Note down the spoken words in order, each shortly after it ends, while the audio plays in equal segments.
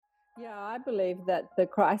Yeah, I believe that the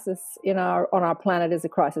crisis on our planet is a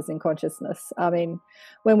crisis in consciousness. I mean,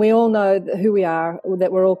 when we all know who we are,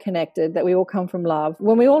 that we're all connected, that we all come from love,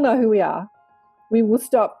 when we all know who we are, we will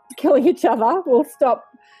stop killing each other, we'll stop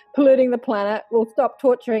polluting the planet, we'll stop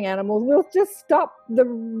torturing animals, we'll just stop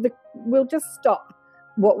we'll just stop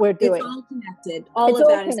what we're doing. It's all connected. It's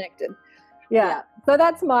all connected. Yeah. So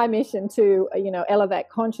that's my mission to, elevate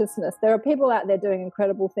consciousness. There are people out there doing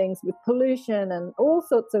incredible things with pollution and all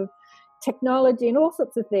sorts of technology and all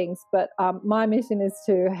sorts of things. But my mission is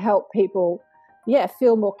to help people,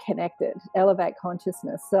 feel more connected, elevate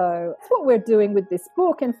consciousness. So that's what we're doing with this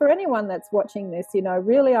book. And for anyone that's watching this,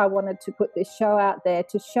 really I wanted to put this show out there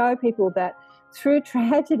to show people that through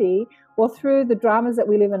tragedy or through the dramas that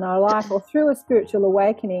we live in our life or through a spiritual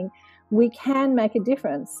awakening, we can make a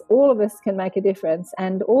difference. All of us can make a difference.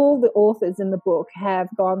 And all the authors in the book have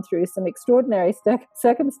gone through some extraordinary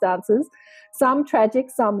circumstances, some tragic,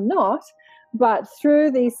 some not. But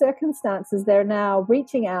through these circumstances, they're now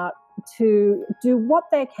reaching out to do what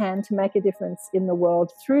they can to make a difference in the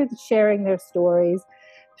world through sharing their stories,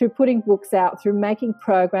 through putting books out, through making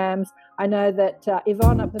programs. I know that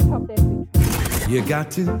Yvonne up the top there. You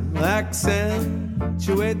got to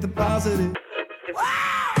accentuate the positive.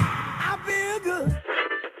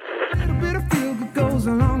 Goes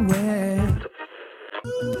a long way.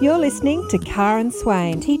 You're listening to Karen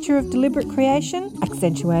Swain, teacher of deliberate creation,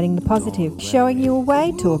 accentuating the positive, showing you a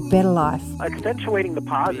way to a better life. Accentuating the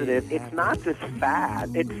positive, it's not just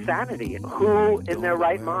fad, it's sanity. Who in their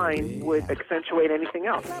right mind would accentuate anything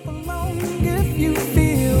else? If you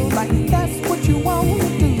feel like that's what you want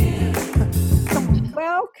to do.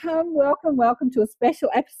 Welcome to a special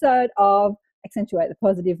episode of Accentuate the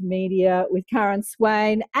Positive Media with Karen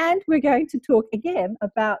Swain, and we're going to talk again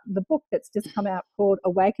about the book that's just come out called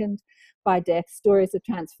Awakened by Death, Stories of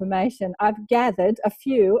Transformation. I've gathered a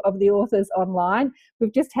few of the authors online.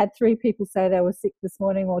 We've just had 3 people say they were sick this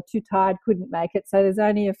morning or too tired, couldn't make it, so there's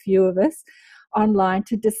only a few of us online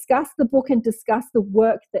to discuss the book and discuss the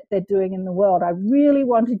work that they're doing in the world. I really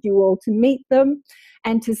wanted you all to meet them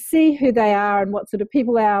and to see who they are and what sort of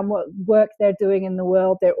people they are and what work they're doing in the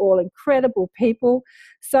world. They're all incredible people.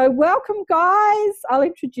 So welcome, guys. I'll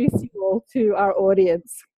introduce you all to our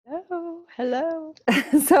audience. Hello.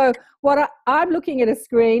 So I'm looking at a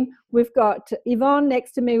screen. We've got Yvonne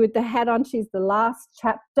next to me with the hat on. She's the last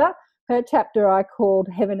chapter. Her chapter I called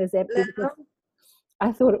Heaven is Empty.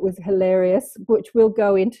 I thought it was hilarious, which we'll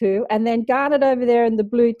go into. And then Garnet over there in the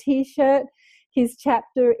blue T-shirt, his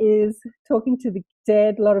chapter is Talking to the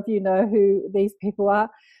Dead. A lot of you know who these people are.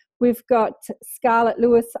 We've got Scarlett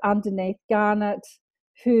Lewis underneath Garnet,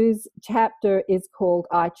 whose chapter is called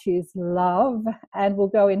I Choose Love. And we'll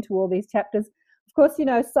go into all these chapters. Of course, you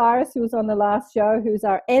know Cyrus, who was on the last show, who's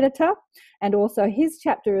our editor, and also his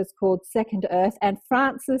chapter is called Second Earth. And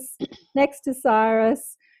Francis, next to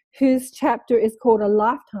Cyrus, whose chapter is called A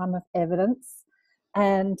Lifetime of Evidence.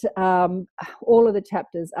 And all of the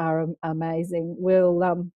chapters are amazing. We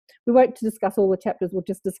won't discuss all the chapters, we'll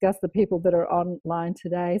just discuss the people that are online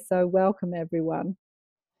today. So welcome, everyone.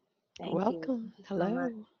 Welcome. Hello.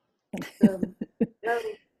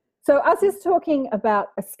 So I was just talking about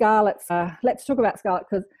Scarlett. Let's talk about Scarlett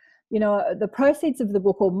because, the proceeds of the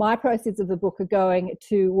book, or my proceeds of the book, are going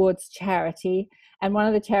towards charity. And one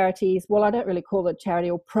of the charities, well, I don't really call it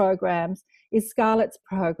charity or programs, is Scarlett's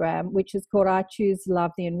program, which is called I Choose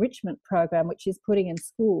Love, the Enrichment Program, which is putting in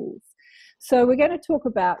schools. So we're going to talk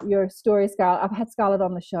about your story, Scarlett. I've had Scarlett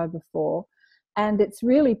on the show before, and it's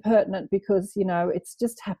really pertinent because, it's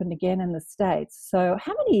just happened again in the States. So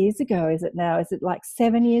how many years ago is it now? Is it like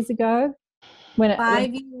 7 years ago?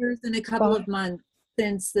 5 years and a couple of months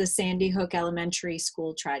since the Sandy Hook Elementary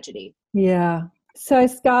School tragedy. Yeah. So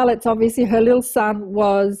Scarlett's obviously, her little son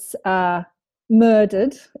was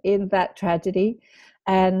murdered in that tragedy.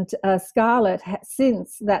 And Scarlett,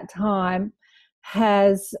 since that time,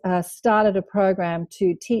 has started a program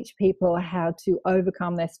to teach people how to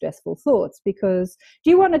overcome their stressful thoughts. Because, do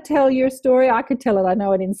you want to tell your story? I could tell it, I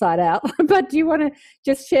know it inside out. But do you want to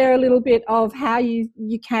just share a little bit of how you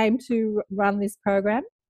came to run this program?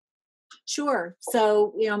 Sure.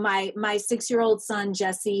 So, my 6-year-old son,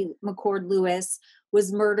 Jesse McCord Lewis,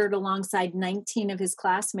 was murdered alongside 19 of his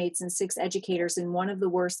classmates and 6 educators in one of the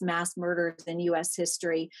worst mass murders in U.S.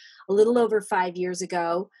 history, a little over 5 years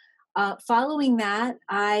ago. Following that,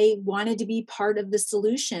 I wanted to be part of the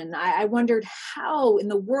solution. I wondered how in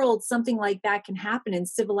the world something like that can happen in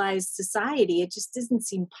civilized society. It just doesn't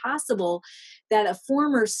seem possible that a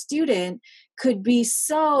former student could be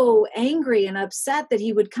so angry and upset that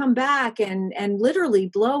he would come back and literally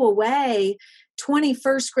blow away 20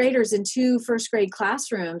 first graders in 2 first grade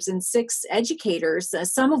classrooms and 6 educators,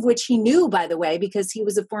 some of which he knew, by the way, because he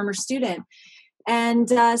was a former student. And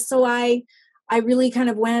so I really kind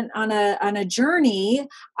of went on a journey.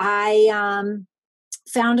 I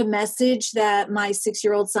found a message that my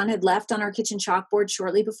 6-year-old son had left on our kitchen chalkboard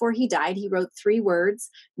shortly before he died. He wrote 3 words: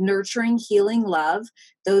 nurturing, healing, love.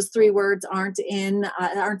 Those 3 words aren't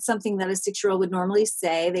something that a 6-year-old would normally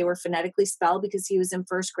say. They were phonetically spelled because he was in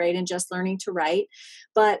first grade and just learning to write.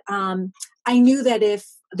 But I knew that if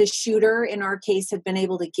the shooter in our case had been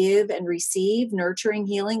able to give and receive nurturing,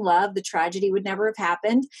 healing, love, the tragedy would never have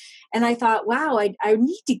happened. And I thought, wow, I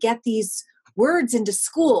need to get these words into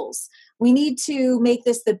schools. We need to make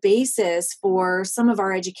this the basis for some of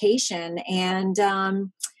our education. And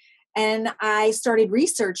I started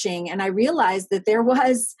researching, and I realized that there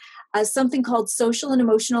was something called social and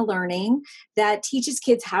emotional learning that teaches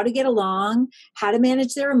kids how to get along, how to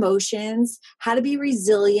manage their emotions, how to be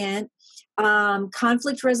resilient,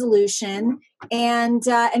 conflict resolution, and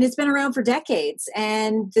it's been around for decades.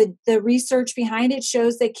 And the research behind it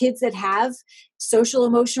shows that kids that have social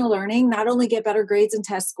emotional learning not only get better grades and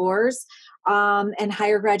test scores and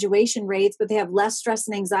higher graduation rates, but they have less stress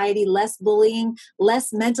and anxiety, less bullying,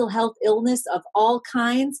 less mental health illness of all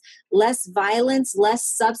kinds, less violence, less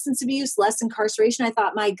substance abuse, less incarceration. I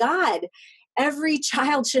thought, my God, every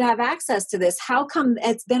child should have access to this. How come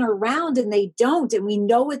it's been around and they don't? And we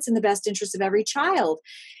know it's in the best interest of every child.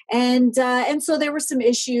 And so there were some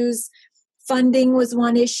issues. Funding was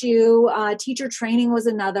one issue. Teacher training was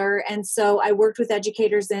another. And so I worked with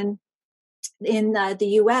educators in the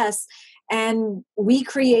U.S., and we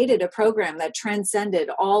created a program that transcended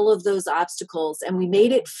all of those obstacles, and we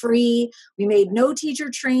made it free. We made no teacher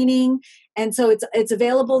training. And so it's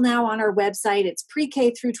available now on our website. It's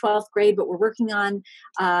pre-K through 12th grade, but we're working on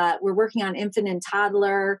infant and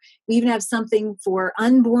toddler. We even have something for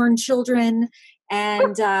unborn children.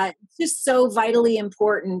 And it's just so vitally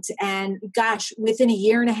important. And gosh, within a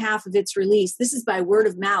year and a half of its release, this is by word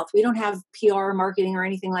of mouth. We don't have PR marketing or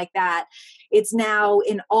anything like that. It's now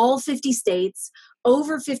in all 50 states,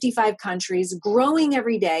 over 55 countries, growing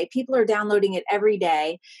every day. People are downloading it every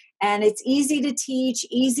day. And it's easy to teach,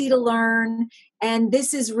 easy to learn. And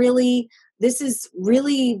this is really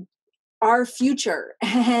our future.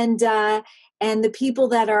 And the people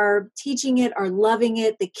that are teaching it are loving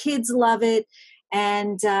it. The kids love it.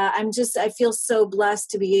 And I feel so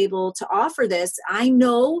blessed to be able to offer this. I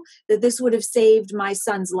know that this would have saved my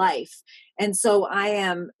son's life. And so I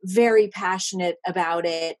am very passionate about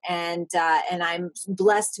it. And I'm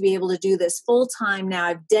blessed to be able to do this full time now.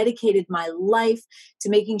 I've dedicated my life to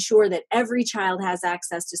making sure that every child has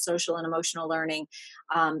access to social and emotional learning.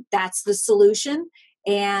 That's the solution.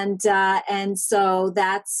 And so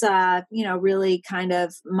that's, really kind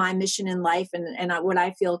of my mission in life and what I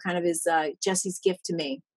feel kind of is Jesse's gift to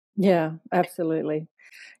me. Yeah, absolutely.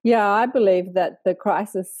 Yeah, I believe that the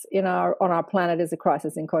crisis on our planet is a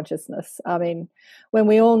crisis in consciousness. I mean, when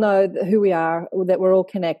we all know who we are, that we're all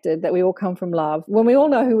connected, that we all come from love, when we all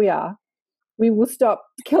know who we are, we will stop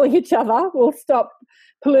killing each other, we'll stop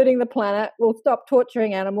polluting the planet, we'll stop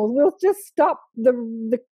torturing animals, we'll just stop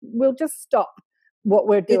what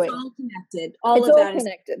we're doing. It's all connected. It's all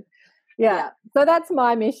connected. Yeah. So that's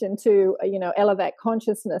my mission to, elevate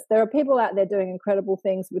consciousness. There are people out there doing incredible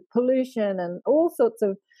things with pollution and all sorts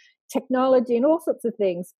of technology and all sorts of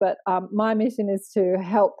things. But my mission is to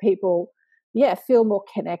help people, feel more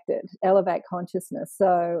connected, elevate consciousness.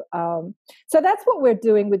 So that's what we're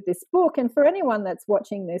doing with this book. And for anyone that's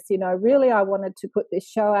watching this, really I wanted to put this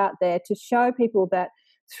show out there to show people that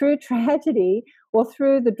through tragedy or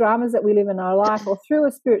through the dramas that we live in our life or through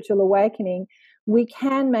a spiritual awakening, we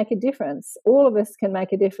can make a difference. All of us can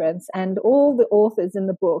make a difference. And all the authors in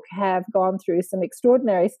the book have gone through some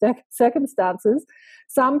extraordinary circumstances,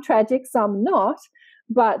 some tragic, some not.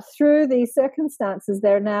 But through these circumstances,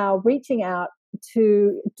 they're now reaching out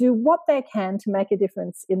to do what they can to make a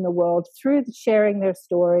difference in the world through sharing their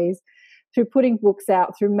stories, through putting books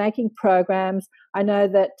out, through making programs. I know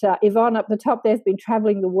that Yvonne up the top there's been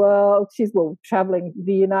traveling the world. She's traveling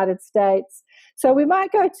the United States. So we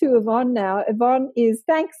might go to Yvonne now. Yvonne is,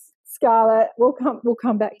 thanks, Scarlett. We'll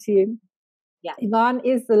come back to you. Yeah. Yvonne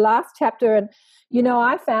is the last chapter. And,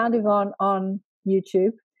 I found Yvonne on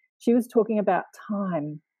YouTube. She was talking about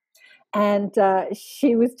time. And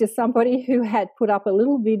she was just somebody who had put up a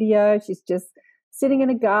little video. She's just sitting in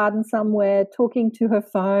a garden somewhere, talking to her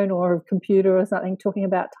phone or a computer or something, talking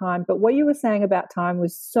about time. But what you were saying about time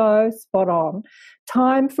was so spot on.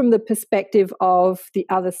 Time from the perspective of the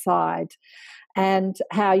other side. and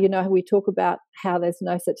how, we talk about how there's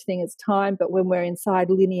no such thing as time, but when we're inside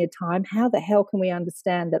linear time, how the hell can we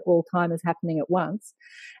understand that all time is happening at once?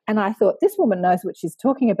 And I thought, this woman knows what she's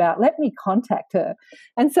talking about. Let me contact her.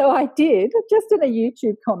 And so I did, just in a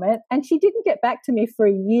YouTube comment, and she didn't get back to me for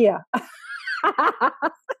a year.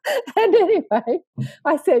 And anyway,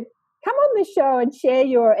 I said, come on the show and share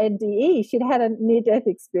your NDE. She'd had a near-death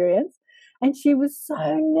experience, and she was so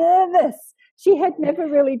nervous. She had never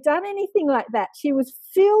really done anything like that. She was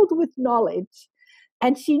filled with knowledge,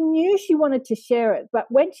 and she knew she wanted to share it. But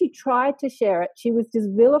when she tried to share it, she was just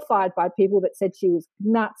vilified by people that said she was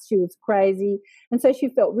nuts, she was crazy. And so she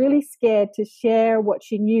felt really scared to share what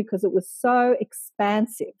she knew because it was so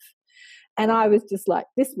expansive. And I was just like,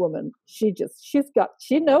 this woman, she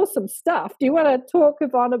knows some stuff. Do you want to talk,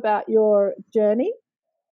 Yvonne, about your journey?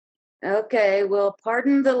 Okay, well,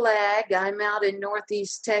 pardon the lag. I'm out in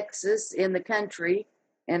Northeast Texas in the country,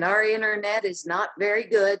 and our internet is not very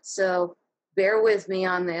good, so bear with me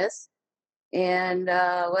on this. And,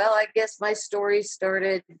 I guess my story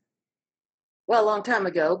started, a long time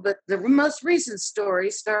ago, but the most recent story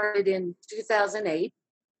started in 2008,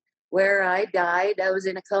 where I died. I was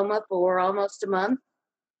in a coma for almost a month,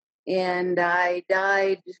 and I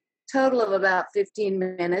died total of about 15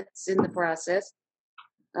 minutes in the process.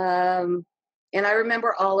 And I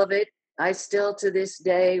remember all of it. I still to this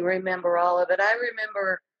day remember all of it. I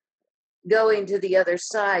remember going to the other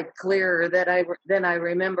side clearer than I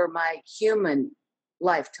remember my human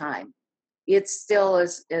lifetime. It's still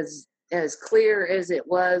as clear as it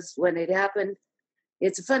was when it happened.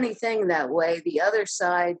 It's a funny thing that way. The other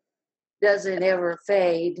side doesn't ever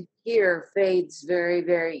fade. Here fades very,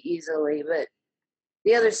 very easily, but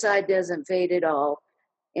the other side doesn't fade at all.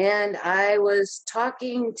 And I was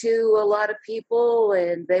talking to a lot of people,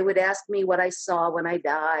 and they would ask me what I saw when I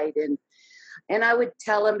died. And I would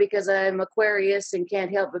tell them, because I'm Aquarius and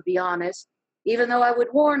can't help but be honest, even though I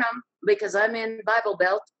would warn them because I'm in Bible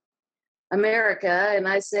Belt, America. And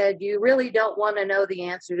I said, you really don't want to know the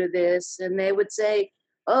answer to this. And they would say,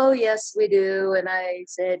 oh, yes, we do. And I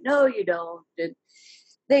said, no, you don't. And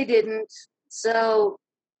they didn't. So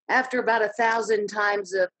after about 1,000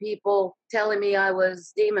 times of people telling me I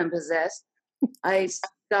was demon possessed, I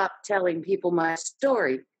stopped telling people my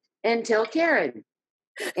story until Karen.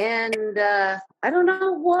 And I don't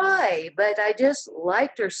know why, but I just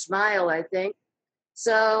liked her smile, I think.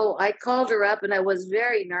 So I called her up, and I was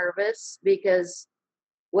very nervous because,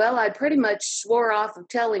 I pretty much swore off of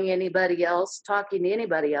talking to anybody else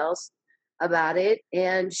about it.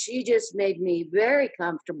 And she just made me very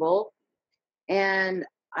comfortable. And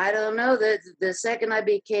I don't know, that the second I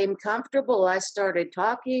became comfortable, I started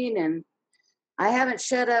talking, and I haven't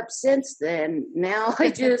shut up since then. Now I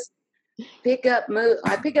just pick up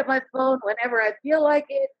my phone whenever I feel like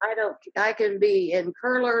it. I can be in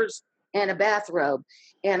curlers and a bathrobe,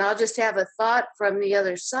 and I'll just have a thought from the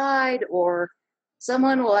other side, or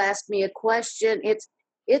someone will ask me a question.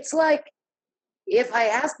 It's like if I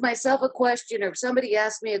ask myself a question, or if somebody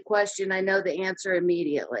asks me a question, I know the answer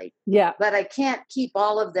immediately. Yeah. But I can't keep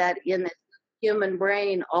all of that in the human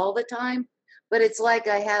brain all the time. But it's like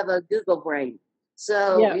I have a Google brain.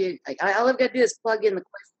 So all I've got to do is plug in the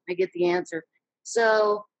question, I get the answer.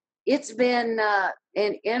 So it's been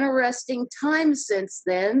an interesting time since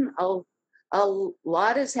then. A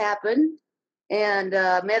lot has happened, and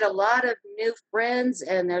met a lot of new friends,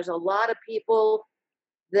 and there's a lot of people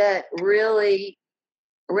that really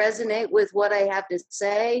resonate with what I have to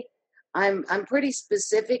say. I'm pretty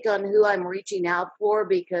specific on who I'm reaching out for,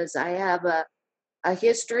 because I have a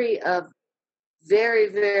history of very,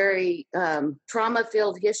 very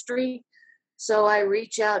trauma-filled history. So I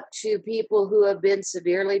reach out to people who have been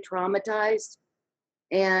severely traumatized,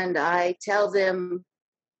 and I tell them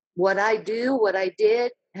what I do, what I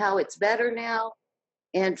did, how it's better now,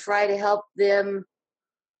 and try to help them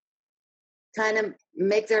kind of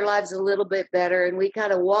make their lives a little bit better. And we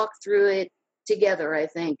kind of walk through it together, I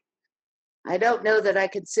think. I don't know that I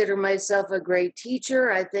consider myself a great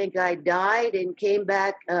teacher. I think I died and came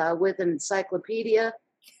back with an encyclopedia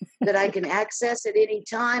that I can access at any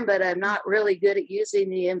time, but I'm not really good at using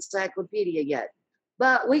the encyclopedia yet.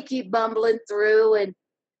 But we keep bumbling through, and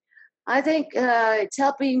I think it's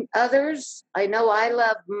helping others. I know I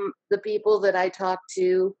love the people that I talk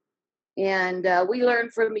to, and we learn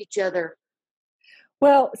from each other.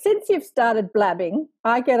 Well, since you've started blabbing,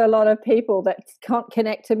 I get a lot of people that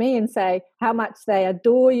connect to me and say how much they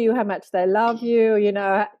adore you, how much they love you,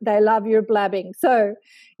 they love your blabbing. So,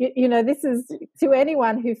 this is to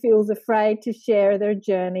anyone who feels afraid to share their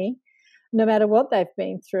journey, no matter what they've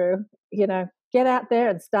been through, get out there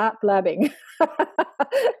and start blabbing.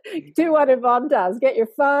 Do what Yvonne does. Get your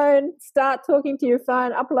phone, start talking to your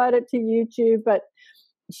phone, upload it to YouTube, but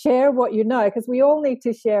share what you know, because we all need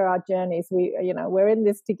to share our journeys. We're in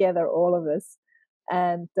this together, all of us.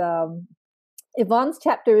 And Yvonne's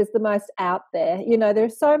chapter is the most out there.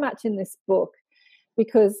 There's so much in this book,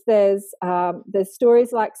 because there's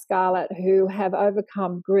stories like Scarlett, who have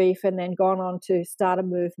overcome grief and then gone on to start a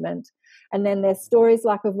movement. And then there's stories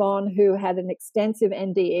like Yvonne, who had an extensive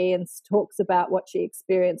NDE and talks about what she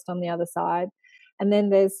experienced on the other side. And then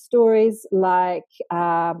there's stories like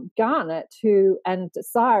Garnet and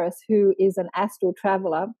Cyrus, who is an astral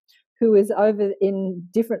traveler, who is over in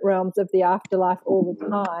different realms of the afterlife all the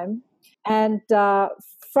time. And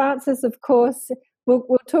Frances, of course, we'll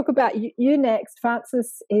talk about you next.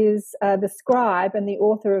 Frances is the scribe and the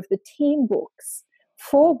author of the Team books,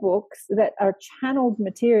 4 books that are channeled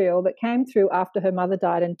material that came through after her mother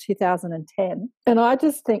died in 2010. And I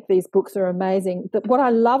just think these books are amazing. What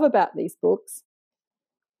I love about these books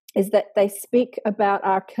is that they speak about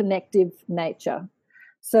our connective nature.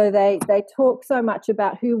 So they talk so much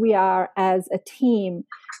about who we are as a team.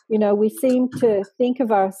 We seem to think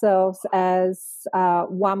of ourselves as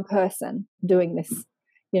one person doing this,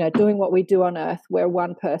 doing what we do on earth. We're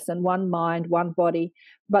one person, one mind, one body.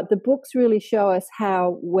 But the books really show us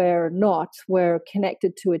how we're not. We're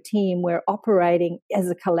connected to a team. We're operating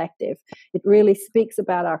as a collective. It really speaks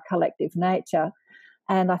about our collective nature.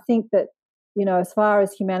 And I think that, as far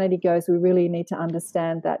as humanity goes, we really need to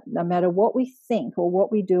understand that no matter what we think or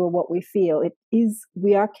what we do or what we feel,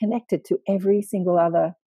 we are connected to every single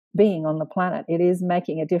other being on the planet. It is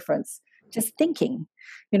making a difference. Just thinking,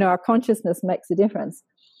 our consciousness makes a difference.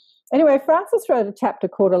 Anyway, Frances wrote a chapter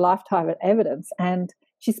called A Lifetime of Evidence, and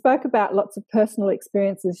she spoke about lots of personal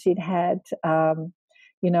experiences she'd had,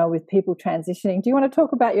 with people transitioning. Do you want to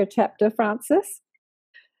talk about your chapter, Frances?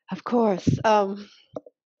 Of course.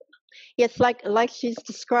 Yes, like she's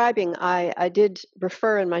describing, I did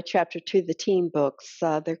refer in my chapter to the Team books.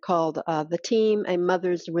 They're called The Team, A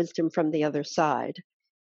Mother's Wisdom from the Other Side,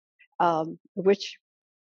 which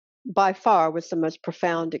by far was the most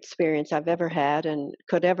profound experience I've ever had and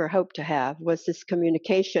could ever hope to have, was this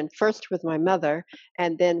communication, first with my mother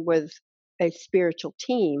and then with a spiritual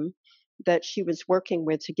team that she was working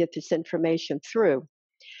with to get this information through.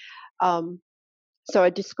 So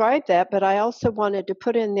I described that, but I also wanted to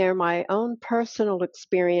put in there my own personal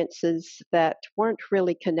experiences that weren't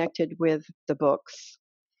really connected with the books.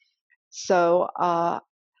 So I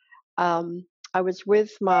was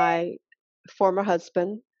with my former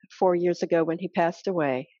husband 4 years ago when he passed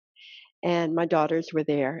away, and my daughters were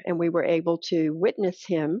there, and we were able to witness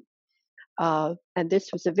him. And this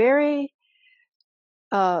was a very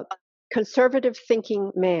conservative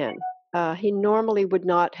thinking man. He normally would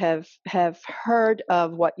not have heard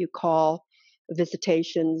of what you call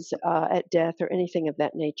visitations at death or anything of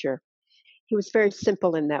that nature. He was very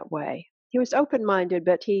simple in that way. He was open-minded,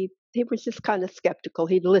 but he was just kind of skeptical.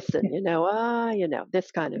 He'd listen,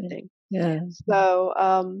 this kind of thing. Yeah.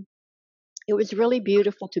 So it was really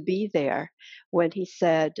beautiful to be there when he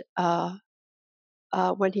said,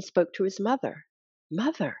 when he spoke to his mother,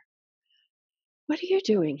 "Mother, what are you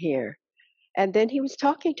doing here?" And then he was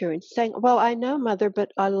talking to her and saying, "Well, I know, Mother,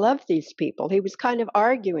 but I love these people." He was kind of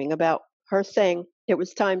arguing about her saying it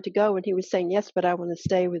was time to go, and he was saying, "Yes, but I want to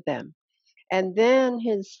stay with them." And then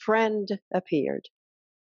his friend appeared.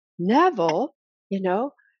 "Neville,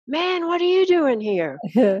 man, what are you doing here?"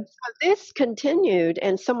 So this continued,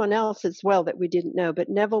 and someone else as well that we didn't know, but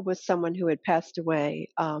Neville was someone who had passed away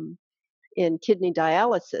in kidney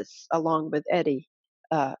dialysis along with Eddie.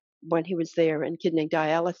 When he was there in kidney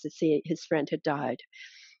dialysis, his friend had died.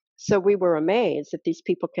 So we were amazed that these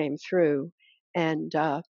people came through and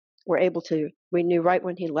we knew right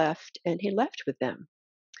when he left, and he left with them.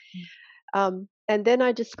 And then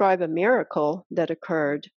I describe a miracle that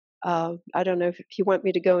occurred. I don't know if you want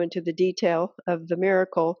me to go into the detail of the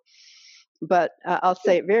miracle, but I'll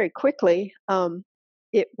say it very quickly.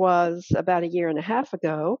 It was about 1.5 years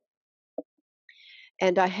ago.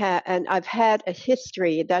 And I've had a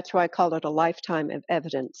history. That's why I call it a lifetime of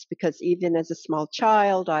evidence, because even as a small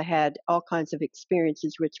child, I had all kinds of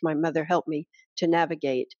experiences which my mother helped me to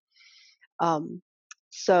navigate.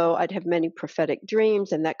 So I'd have many prophetic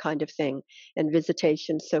dreams and that kind of thing, and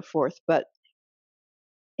visitations, so forth. But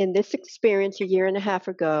in this experience 1.5 years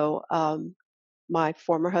ago, my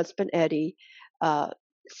former husband Eddie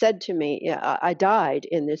said to me, I died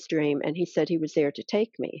in this dream, and he said he was there to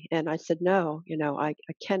take me. And I said, no, I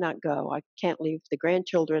cannot go. I can't leave the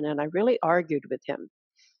grandchildren. And I really argued with him.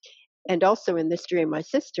 And also in this dream, my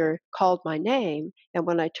sister called my name. And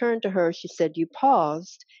when I turned to her, she said, "You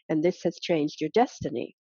paused, and this has changed your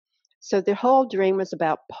destiny." So the whole dream was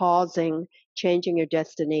about pausing, changing your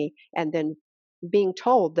destiny, and then being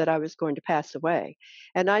told that I was going to pass away.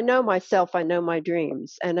 And I know myself, I know my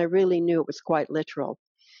dreams, and I really knew it was quite literal.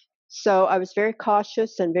 So I was very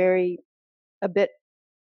cautious and a bit,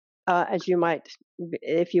 as you might,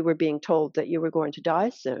 if you were being told that you were going to die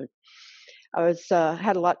soon. I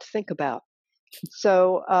had a lot to think about.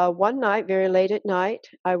 So one night, very late at night,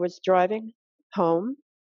 I was driving home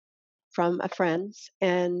from a friend's,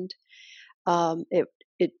 and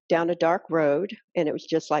it down a dark road, and it was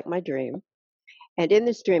just like my dream. And in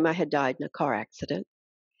this dream, I had died in a car accident.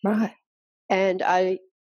 Right. And I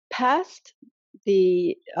passed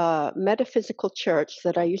the metaphysical church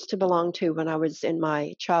that I used to belong to when I was in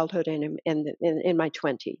my childhood and in my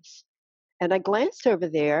 20s. And I glanced over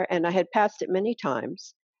there, and I had passed it many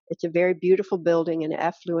times. It's a very beautiful building in an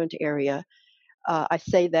affluent area. I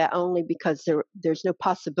say that only because there's no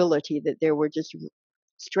possibility that there were just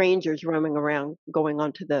strangers roaming around going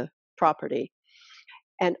onto the property.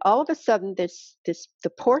 And all of a sudden, the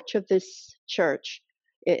porch of this church,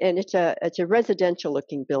 and it's a residential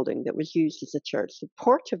looking building that was used as a church. The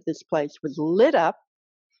porch of this place was lit up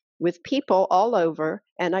with people all over,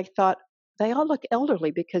 and I thought, they all look elderly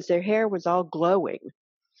because their hair was all glowing.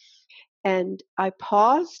 And I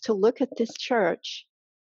paused to look at this church,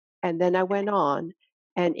 and then I went on.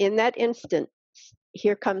 And in that instant,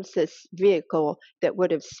 here comes this vehicle that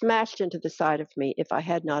would have smashed into the side of me if I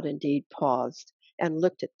had not indeed paused and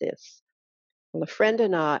looked at this. Well,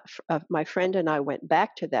 my friend and I went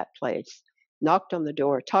back to that place, knocked on the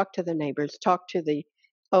door, talked to the neighbors, talked to the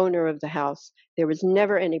owner of the house. There was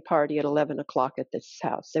never any party at 11 o'clock at this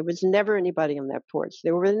house. There was never anybody on that porch.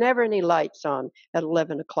 There were never any lights on at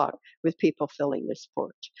 11 o'clock with people filling this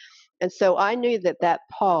porch. And so I knew that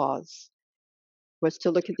pause was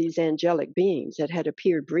to look at these angelic beings that had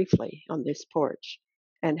appeared briefly on this porch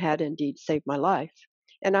and had indeed saved my life.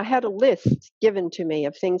 And I had a list given to me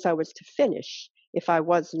of things I was to finish if I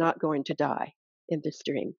was not going to die in this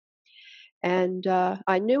dream. And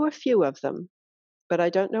I knew a few of them, but I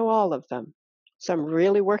don't know all of them. So I'm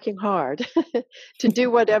really working hard to do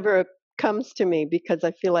whatever comes to me because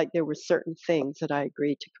I feel like there were certain things that I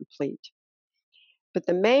agreed to complete. But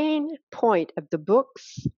the main point of the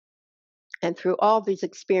books, and through all these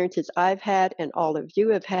experiences I've had and all of you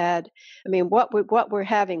have had, I mean, what we're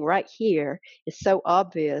having right here is so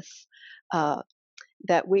obvious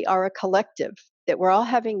that we are a collective, that we're all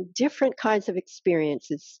having different kinds of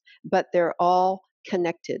experiences, but they're all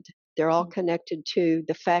connected. They're all connected to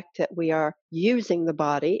the fact that we are using the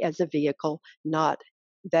body as a vehicle, not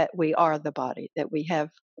that we are the body, that we have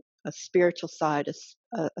a spiritual side,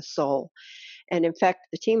 a soul. And in fact,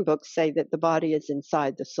 the team books say that the body is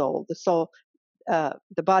inside the soul. The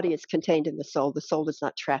body is contained in the soul. The soul is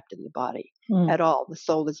not trapped in the body at all. The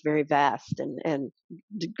soul is very vast and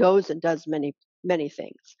goes and does many, many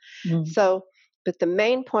things. So, but the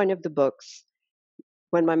main point of the books,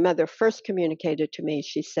 when my mother first communicated to me,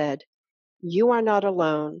 she said, "You are not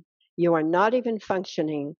alone. You are not even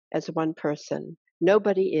functioning as one person.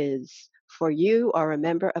 Nobody is, for you are a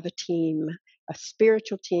member of a team, a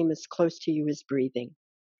spiritual team as close to you as breathing."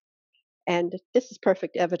 And this is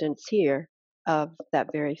perfect evidence here of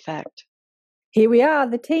that very fact. Here we are,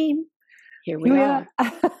 the team. Here we are.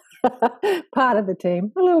 Part of the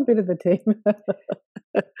team, a little bit of the team.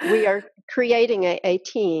 We are creating a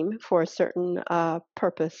team for a certain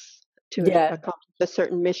purpose to accomplish a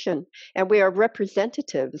certain mission. And we are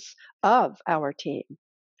representatives of our team.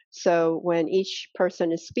 So when each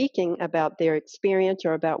person is speaking about their experience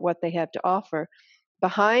or about what they have to offer,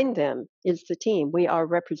 behind them is the team. We are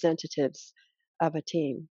representatives of a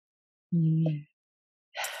team.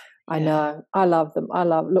 I know. I love them.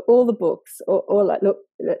 Look, all the books. Look,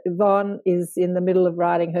 Yvonne is in the middle of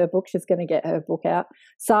writing her book. She's going to get her book out.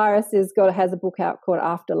 Cyrus has a book out called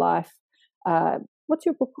Afterlife. What's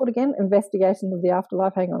your book called again? Investigation of the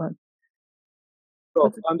Afterlife. Hang on.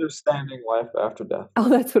 Well, Understanding Life After Death. Oh,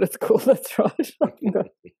 that's what it's called. That's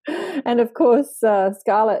right. And of course,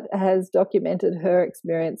 Scarlett has documented her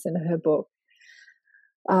experience in her book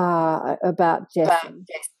about Jessie.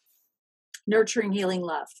 Nurturing Healing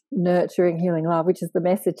Love. Nurturing Healing Love, which is the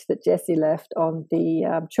message that Jesse left on the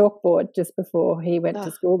chalkboard just before he went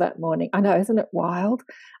to school that morning. I know, isn't it wild?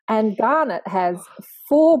 And Garnet has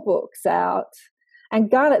 4 books out. And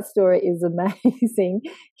Garnet's story is amazing.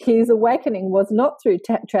 His awakening was not through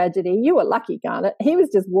tragedy. You were lucky, Garnet. He was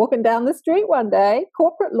just walking down the street one day,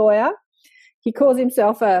 corporate lawyer, he calls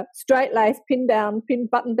himself a straight-laced,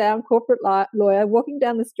 button-down corporate lawyer walking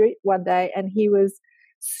down the street one day, and he was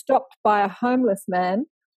stopped by a homeless man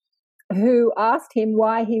who asked him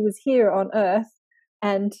why he was here on Earth,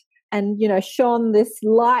 and shone this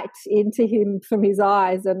light into him from his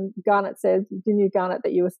eyes. And Garnet says, "You knew, Garnet,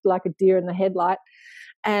 that you were like a deer in the headlight."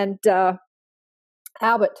 And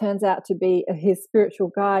Albert turns out to be his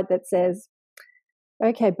spiritual guide that says,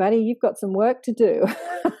 "Okay, buddy, you've got some work to do."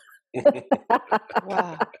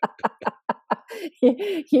 Wow.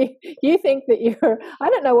 You think that you're, I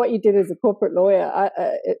don't know what you did as a corporate lawyer,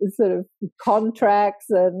 it was sort of contracts,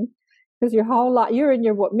 and because your whole life, you're in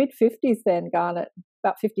your mid-50s then, Garnet,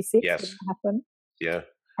 about 56 Yes. when it happened. Yeah.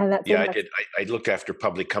 And that's I did. I looked after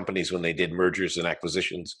public companies when they did mergers and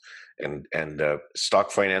acquisitions and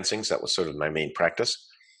stock financings. That was sort of my main practice,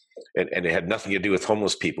 and it had nothing to do with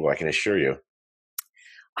homeless people, I can assure you.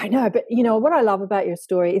 I know, but what I love about your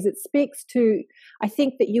story is it speaks to, I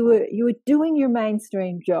think that you were doing your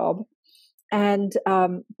mainstream job, and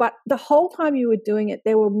but the whole time you were doing it,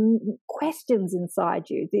 there were questions inside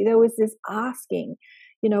you. There was this asking,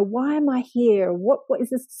 why am I here? What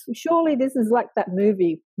is this? Surely this is like that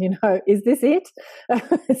movie, is this it?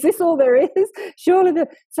 Is this all there is? Surely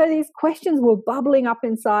so these questions were bubbling up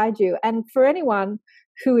inside you. And for anyone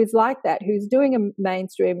who is like that, who's doing a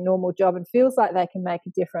mainstream normal job and feels like they can make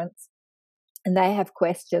a difference, and they have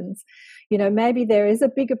questions, maybe there is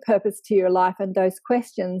a bigger purpose to your life, and those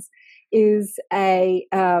questions is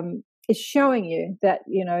showing you that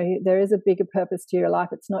there is a bigger purpose to your life.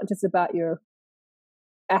 It's not just about your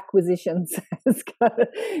acquisitions.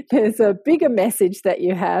 There's a bigger message that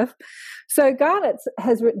you have. So Garnet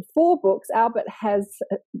has written 4 books. Albert has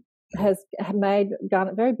made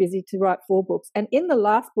Garnet very busy to write 4 books. And in the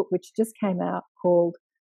last book, which just came out, called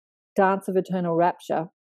Dance of Eternal Rapture,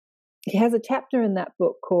 he has a chapter in that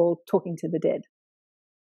book called Talking to the Dead.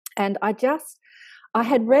 And I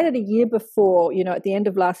had read it a year before. At the end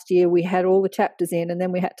of last year, we had all the chapters in, and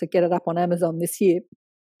then we had to get it up on Amazon this year.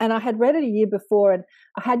 And I had read it a year before, and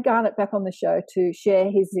I had Garnet back on the show to share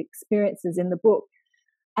his experiences in the book.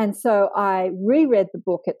 And so I reread the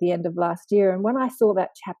book at the end of last year. And when I saw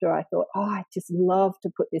that chapter, I thought, I'd just love to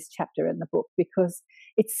put this chapter in the book, because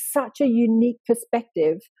it's such a unique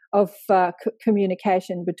perspective of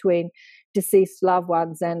communication between deceased loved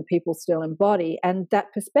ones and people still in body. And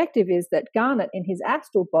that perspective is that Garnet, in his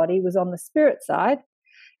astral body, was on the spirit side.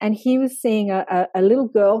 And he was seeing a little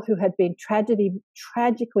girl who had been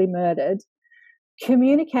tragically murdered,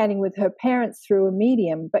 communicating with her parents through a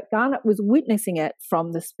medium, but Garnet was witnessing it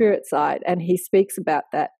from the spirit side, and he speaks about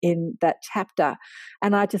that in that chapter.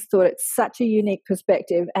 And I just thought it's such a unique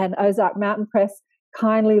perspective, and Ozark Mountain Press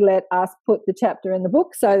kindly let us put the chapter in the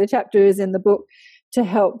book. So the chapter is in the book to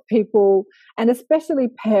help people, and especially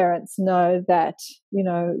parents, know that,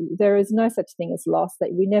 there is no such thing as loss,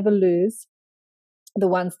 that we never lose the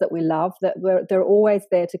ones that we love, that they're always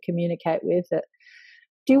there to communicate with it.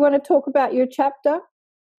 Do you want to talk about your chapter?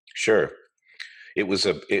 Sure. It was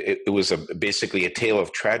basically a tale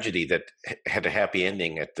of tragedy that had a happy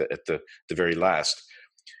ending at the very last.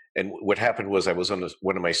 And what happened was, I was on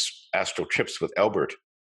one of my astral trips with Albert,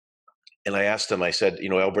 and I asked him. I said,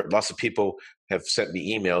 Albert, lots of people have sent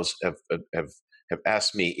me emails, have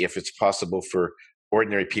asked me if it's possible for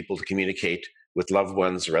ordinary people to communicate with loved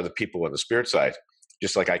ones or other people on the spirit side,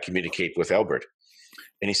 just like I communicate with Albert.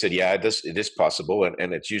 And he said, yeah, it is possible.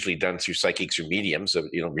 And it's usually done through psychics or mediums,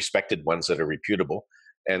 respected ones that are reputable.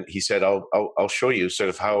 And he said, I'll show you sort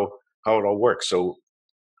of how it all works. So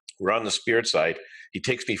we're on the spirit side. He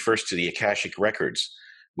takes me first to the Akashic records,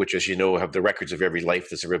 which, as you know, have the records of every life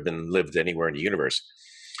that's ever been lived anywhere in the universe.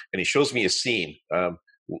 And he shows me a scene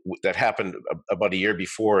that happened about a year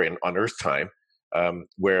before on Earth time,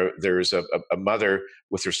 where there's a mother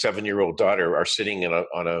with her 7-year-old daughter are sitting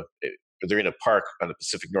they're in a park on the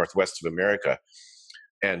Pacific Northwest of America.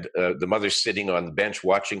 And the mother's sitting on the bench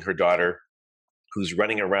watching her daughter, who's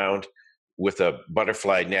running around with a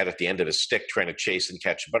butterfly net at the end of a stick trying to chase and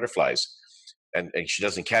catch butterflies. And she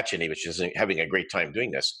doesn't catch any, but she's having a great time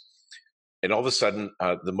doing this. And all of a sudden,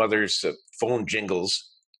 the mother's phone jingles,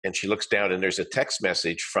 and she looks down, and there's a text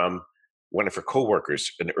message from one of her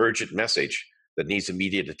coworkers, an urgent message that needs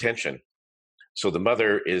immediate attention. So the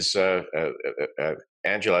mother is,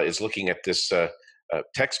 Angela, is looking at this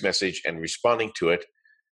text message and responding to it.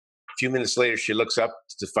 A few minutes later, she looks up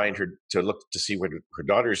to see what her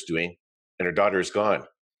daughter is doing, and her daughter is gone.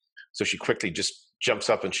 So she quickly just jumps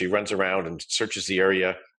up and she runs around and searches the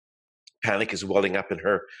area. Panic is welling up in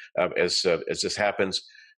her as this happens.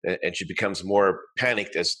 and she becomes more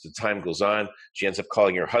panicked as the time goes on. She ends up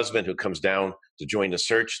calling her husband, who comes down to join the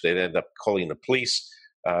search. They end up calling the police.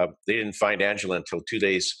 They didn't find Angela until 2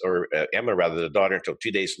 days, or Emma rather, the daughter, until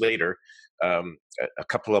 2 days later, a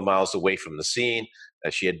couple of miles away from the scene.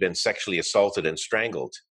 She had been sexually assaulted and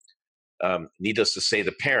strangled. Needless to say,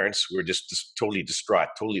 the parents were just totally distraught,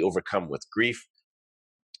 totally overcome with grief.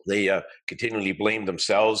 They continually blamed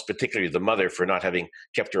themselves, particularly the mother, for not having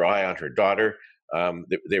kept her eye on her daughter.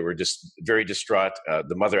 They were just very distraught.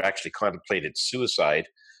 The mother actually contemplated suicide,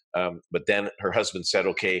 but then her husband said,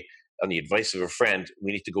 okay, on the advice of a friend,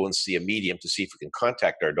 we need to go and see a medium to see if we can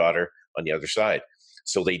contact our daughter on the other side.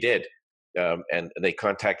 So they did, and they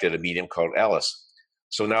contacted a medium called Alice.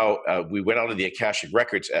 So now we went out of the Akashic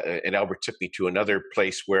Records, and Albert took me to another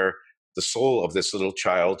place where the soul of this little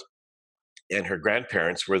child and her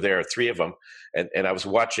grandparents were there, 3 of them, and I was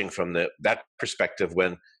watching from that perspective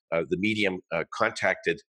when the medium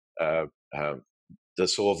contacted the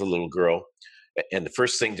soul of the little girl. And the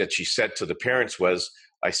first thing that she said to the parents was,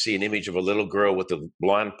 I see an image of a little girl with a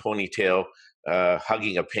blonde ponytail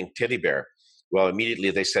hugging a pink teddy bear. Well,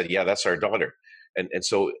 immediately they said, yeah, that's our daughter. And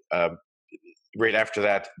so right after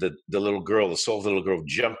that, the little girl, the soul of the little girl,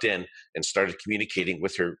 jumped in and started communicating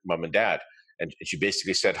with her mom and dad. And she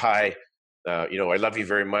basically said, hi, I love you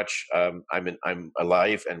very much. I'm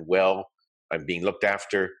alive and well. I'm being looked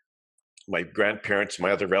after. My grandparents,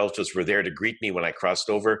 my other relatives were there to greet me when I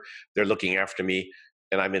crossed over. They're looking after me.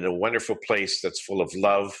 And I'm in a wonderful place that's full of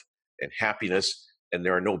love and happiness. And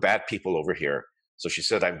there are no bad people over here. So she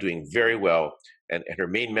said, I'm doing very well. And her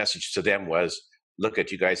main message to them was, look,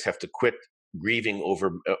 you guys have to quit grieving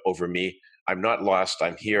over me. I'm not lost.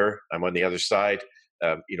 I'm here. I'm on the other side.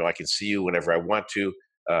 I can see you whenever I want to.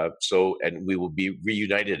 And we will be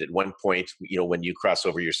reunited at one point, when you cross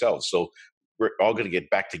over yourselves. So we're all going to get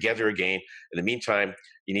back together again. In the meantime,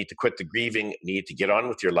 you need to quit the grieving, you need to get on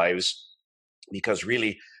with your lives, because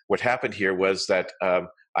really what happened here was that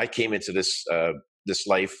I came into this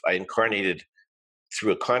life, I incarnated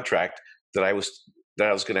through a contract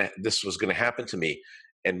that this was going to happen to me.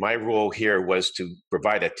 And my role here was to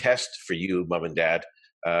provide a test for you, Mom and Dad,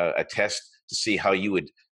 a test to see how you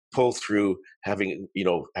would pull through having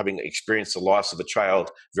experienced the loss of a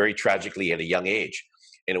child very tragically at a young age.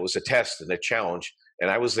 And it was a test and a challenge.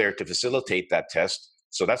 And I was there to facilitate that test.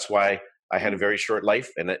 So that's why I had a very short life,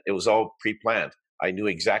 and it was all pre-planned. I knew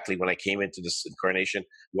exactly when I came into this incarnation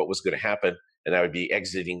what was going to happen, and I would be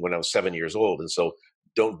exiting when I was 7 years old. And so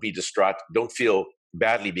don't be distraught. Don't feel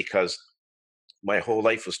badly because my whole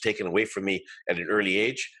life was taken away from me at an early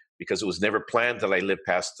age, because it was never planned that I lived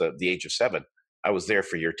past the age of 7. I was there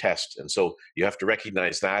for your test. And so you have to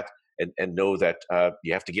recognize that and know that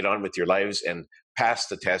you have to get on with your lives and pass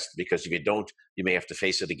the test, because if you don't, you may have to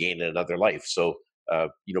face it again in another life. So,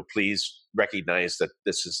 please recognize that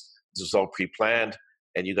this is all pre-planned,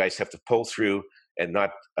 and you guys have to pull through and not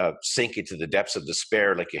sink into the depths of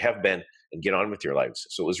despair like you have been, and get on with your lives.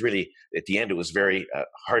 So it was really, at the end, it was very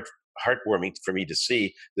heartwarming for me to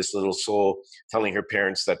see this little soul telling her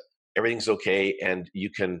parents that everything's okay, and you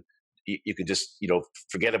can just,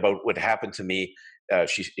 forget about what happened to me.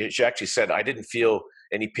 She actually said, I didn't feel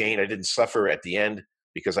any pain. I didn't suffer at the end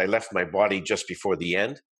because I left my body just before the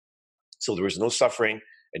end. So there was no suffering,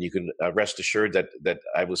 and you can rest assured that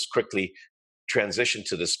I was quickly transitioned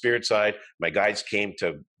to the spirit side. My guides came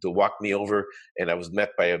to walk me over, and I was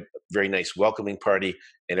met by a very nice welcoming party,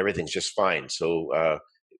 and everything's just fine. So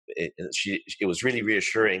it was really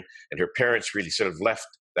reassuring, and her parents really sort of left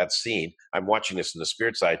that scene. I'm watching this on the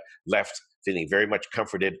spirit side, left feeling very much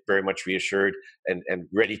comforted, very much reassured, and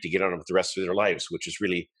ready to get on with the rest of their lives, which is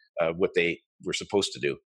really what they were supposed to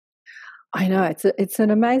do. I know, it's an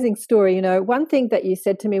amazing story. One thing that you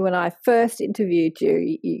said to me when I first interviewed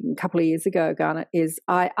you a couple of years ago, Garnet, is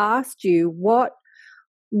I asked you what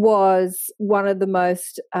was one of the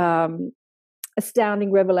most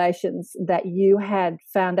astounding revelations that you had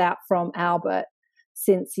found out from Albert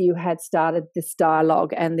since you had started this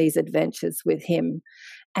dialogue and these adventures with him.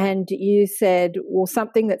 And you said, well,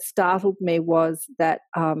 something that startled me was that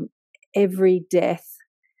every death,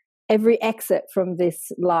 every exit from this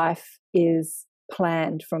life is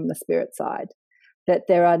planned from the spirit side, that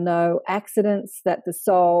there are no accidents, that the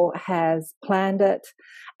soul has planned it.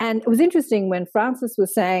 And it was interesting when Frances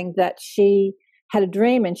was saying that she had a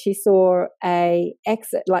dream and she saw a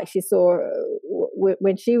exit, like she saw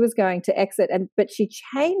when she was going to exit, but she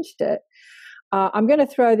changed it. I'm going to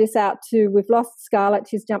throw this out to, we've lost Scarlett,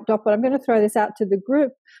 she's jumped off, but I'm going to throw this out to the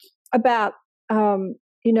group about,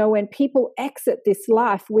 when people exit this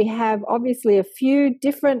life, we have obviously a few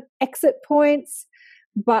different exit points,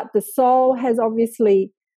 but the soul has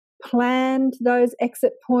obviously planned those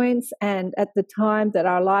exit points, and at the time that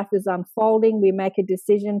our life is unfolding, we make a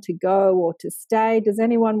decision to go or to stay? Does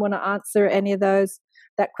anyone want to answer any of those?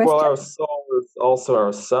 That question? Well, our soul is also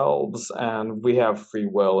ourselves, and we have free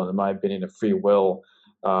will. And in my opinion, a free will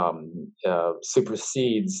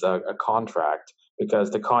supersedes a contract,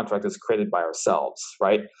 because the contract is created by ourselves,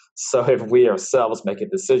 right? So if we ourselves make a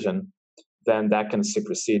decision, then that can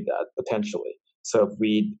supersede that potentially. So if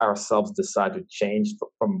we ourselves decide to change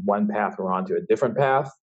from one path we're on to a different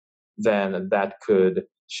path, then that could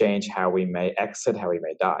change how we may exit, how we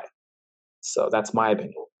may die. So that's my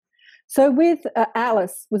opinion. So with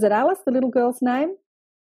Alice, was it Alice, the little girl's name?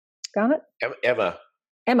 Garnet? Emma.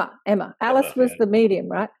 Alice was the medium,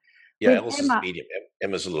 right? Yeah, Alice is the medium.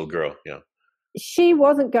 Emma's a little girl, yeah. She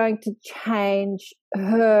wasn't going to change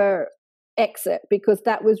her exit, because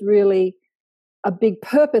that was really a big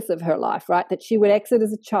purpose of her life, right? That she would exit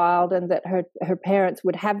as a child, and that her parents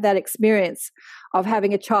would have that experience of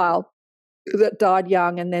having a child that died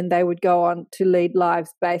young, and then they would go on to lead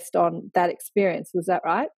lives based on that experience. Was that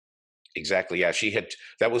right? Exactly. Yeah,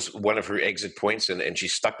 that was one of her exit points, and she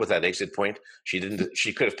stuck with that exit point. She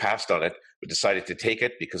could have passed on it, but decided to take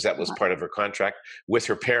it because that was part of her contract with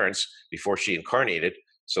her parents before she incarnated.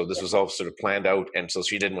 So this was all sort of planned out, and so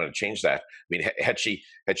she didn't want to change that. I mean, had she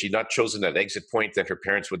not chosen that exit point, then her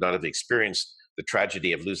parents would not have experienced the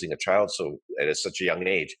tragedy of losing a child at such a young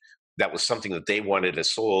age. That was something that they wanted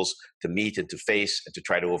as souls to meet and to face and to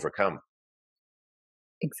try to overcome.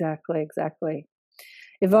 Exactly.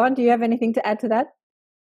 Yvonne, do you have anything to add to that?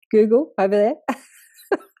 Google over there.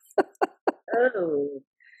 Oh,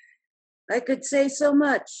 I could say so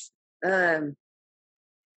much.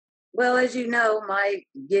 Well, as you know, my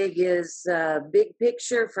gig is big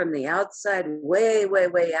picture from the outside, way, way,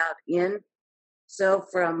 way out in. So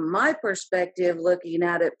from my perspective, looking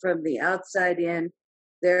at it from the outside in,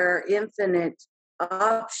 there are infinite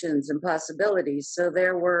options and possibilities. So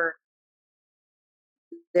there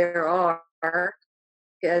are,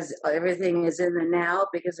 because everything is in the now,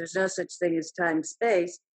 because there's no such thing as time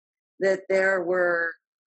space, that there were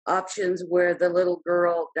options where the little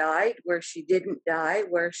girl died, where she didn't die,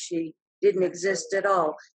 where she didn't exist at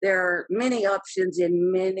all. There are many options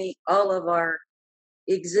in all of our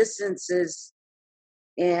existences,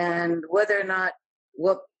 and whether or not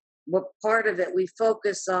what part of it we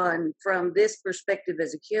focus on from this perspective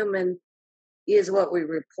as a human is what we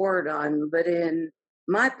report on. But in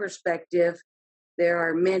my perspective, there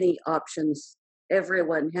are many options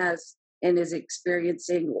everyone has and is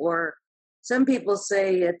experiencing, or some people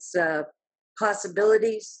say it's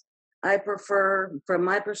possibilities. I prefer, from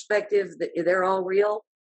my perspective, that they're all real.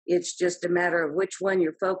 It's just a matter of which one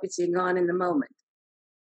you're focusing on in the moment.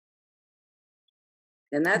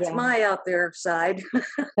 And that's my out there side.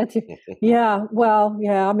 Yeah, well,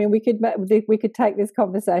 yeah. I mean, we could take this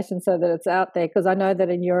conversation so that it's out there, because I know that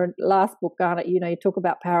in your last book, Garnet, you talk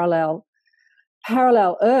about parallel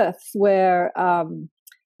Earths where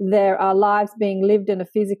there are lives being lived in a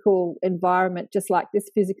physical environment, just like this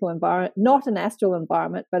physical environment, not an astral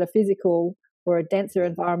environment, but a physical or a denser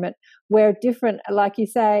environment, where different, like you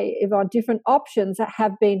say, Yvonne, different options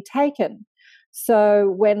have been taken.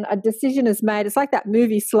 So when a decision is made, it's like that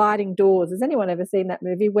movie Sliding Doors. Has anyone ever seen that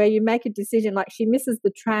movie, where you make a decision, like she misses the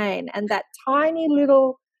train, and that tiny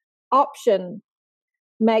little option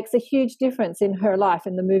makes a huge difference in her life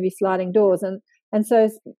in the movie Sliding Doors. And so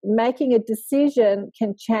making a decision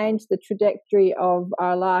can change the trajectory of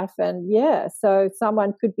our life. And so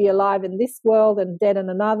someone could be alive in this world and dead in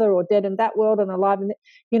another, or dead in that world and alive in,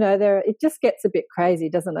 it just gets a bit crazy,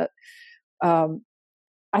 doesn't it?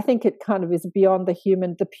 I think it kind of is beyond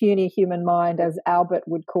the puny human mind, as Albert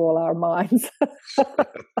would call our minds.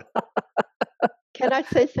 Can I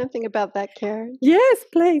say something about that, Karen? Yes,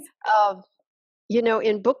 please.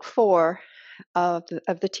 In book 4 of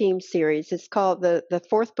the team series, it's called the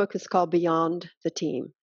fourth book is called Beyond the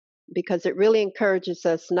Team, because it really encourages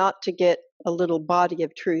us not to get a little body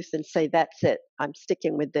of truth and say, that's it, I'm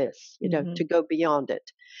sticking with this, to go beyond it.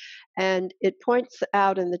 And it points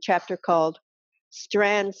out in the chapter called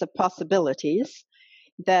Strands of Possibilities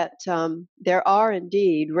that there are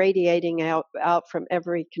indeed radiating out from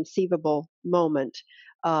every conceivable moment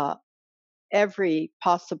every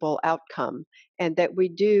possible outcome, and that we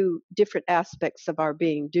do different aspects of our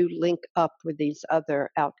being do link up with these other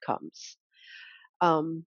outcomes.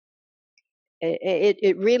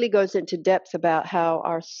 It really goes into depth about how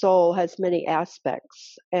our soul has many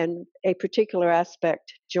aspects, and a particular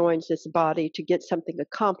aspect joins this body to get something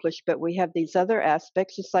accomplished, but we have these other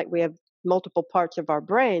aspects, just like we have multiple parts of our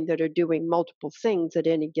brain that are doing multiple things at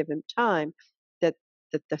any given time, that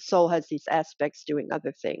that the soul has these aspects doing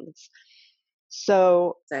other things.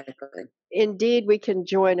 So Exactly. indeed, we can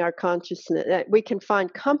join our consciousness. We can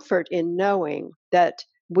find comfort in knowing that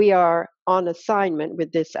we are on assignment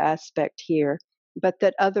with this aspect here, but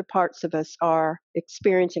that other parts of us are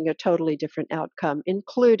experiencing a totally different outcome,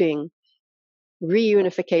 including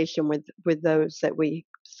reunification with those that we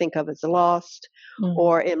think of as lost,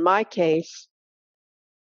 or in my case,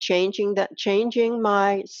 changing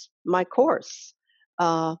my course.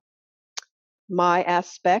 My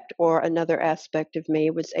aspect or another aspect of me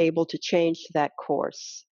was able to change that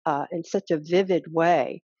course in such a vivid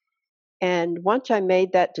way. And once I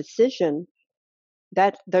made that decision,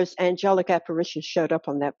 that those angelic apparitions showed up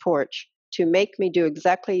on that porch to make me do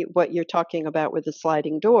exactly what you're talking about with the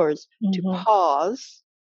sliding doors, to pause.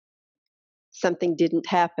 Something didn't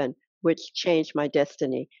happen, which changed my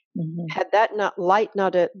destiny. Had that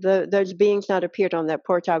those beings not appeared on that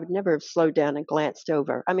porch, I would never have slowed down and glanced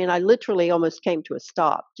over. I mean, I literally almost came to a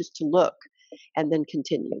stop just to look and then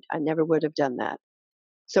continued. I never would have done that.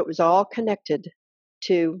 So it was all connected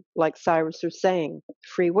to, like Cyrus was saying,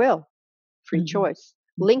 free will, free choice,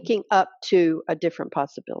 linking up to a different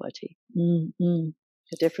possibility,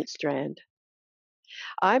 a different strand.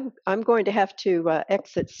 I'm going to have to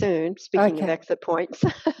exit soon. Speaking of exit points,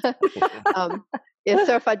 so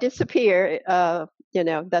if I disappear,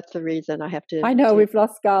 that's the reason I have to. I know we've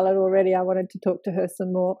lost Scarlett already. I wanted to talk to her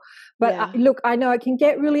some more, but look, I know it can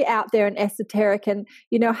get really out there and esoteric, and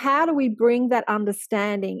how do we bring that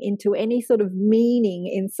understanding into any sort of meaning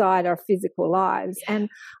inside our physical lives? And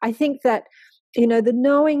I think that the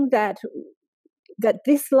knowing that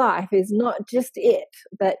this life is not just it,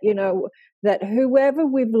 that that whoever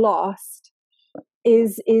we've lost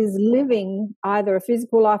is living either a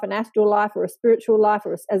physical life, an astral life, or a spiritual life,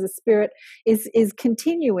 or as a spirit is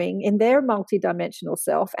continuing in their multidimensional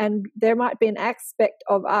self. And there might be an aspect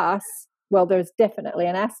of us, well, there's definitely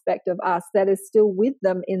an aspect of us that is still with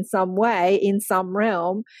them in some way, in some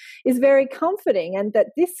realm, is very comforting. And that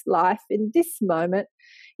this life, in this moment,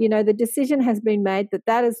 the decision has been made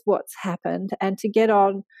that is what's happened, and to get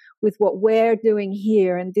on with what we're doing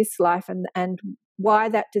here in this life, and why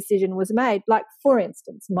that decision was made. Like, for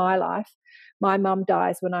instance, my life, my mum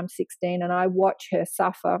dies when I'm 16, and I watch her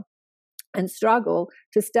suffer and struggle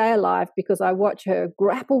to stay alive because I watch her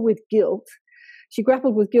grapple with guilt. She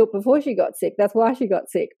grappled with guilt before she got sick. That's why she got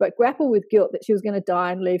sick. But grapple with guilt that she was going to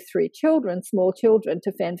die and leave 3 children, small children,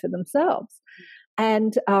 to fend for themselves.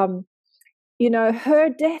 And her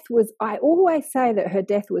death was, I always say that her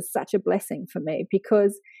death was such a blessing for me,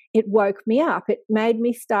 because it woke me up. It made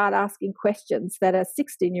me start asking questions that a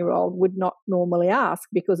 16-year-old would not normally ask,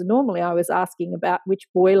 because normally I was asking about which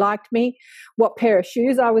boy liked me, what pair of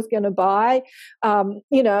shoes I was going to buy, am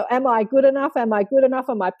I good enough? Am I good enough?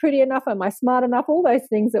 Am I pretty enough? Am I smart enough? All those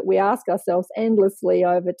things that we ask ourselves endlessly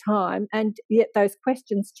over time. And yet those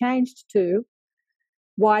questions changed to,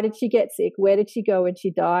 why did she get sick? Where did she go when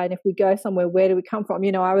she died? And if we go somewhere, where do we come from?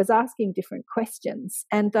 I was asking different questions,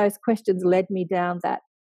 and those questions led me down that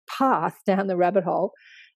path, down the rabbit hole,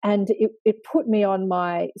 and it put me on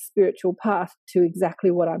my spiritual path to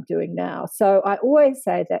exactly what I'm doing now. So I always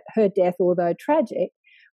say that her death, although tragic,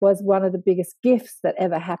 was one of the biggest gifts that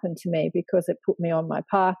ever happened to me, because it put me on my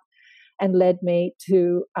path and led me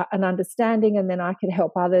to an understanding, and then I can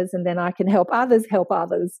help others, and then I can help others help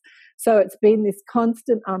others. So it's been this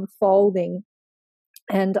constant unfolding.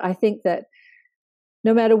 And I think that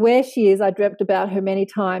no matter where she is, I dreamt about her many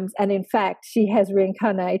times. And in fact, she has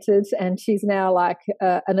reincarnated, and she's now like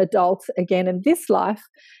an adult again in this life.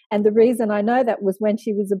 And the reason I know that was when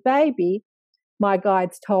she was a baby, my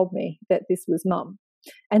guides told me that this was Mum.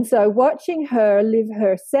 And so watching her live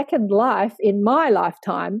her second life in my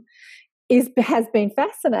lifetime has been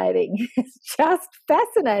fascinating. It's just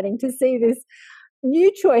fascinating to see this new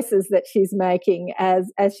choices that she's making as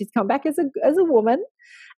she's come back as a woman,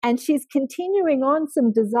 and she's continuing on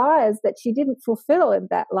some desires that she didn't fulfill in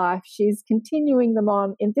that life. She's continuing them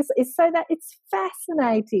on in this. So that it's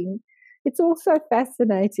fascinating. It's also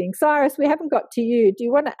fascinating. Cyrus, we haven't got to you. Do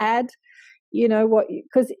you want to add?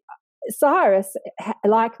 Because Cyrus,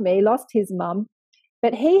 like me, lost his mum,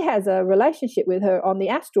 but he has a relationship with her on the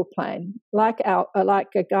astral plane, like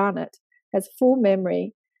Garnet, has full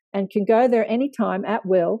memory and can go there anytime at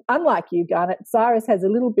will. Unlike you, Garnet, Cyrus has a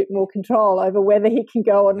little bit more control over whether he can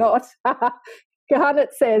go or not. Garnet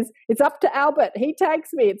says, it's up to Albert. He takes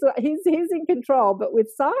me. He's in control. But with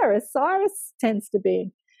Cyrus tends to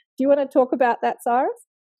be. Do you want to talk about that, Cyrus?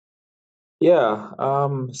 Yeah.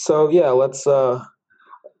 Let's...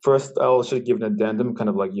 First, I should give an addendum, kind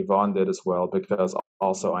of like Yvonne did as well, because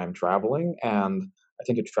also I'm traveling, and I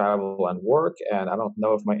think, to travel and work. And I don't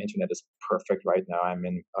know if my internet is perfect right now. I'm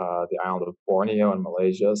in the island of Borneo in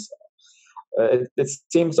Malaysia. So it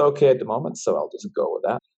seems okay at the moment, so I'll just go with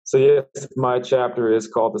that. So yes, my chapter is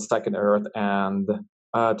called The Second Earth. And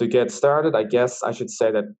to get started, I guess I should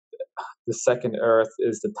say that The Second Earth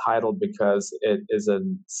is the title because it is a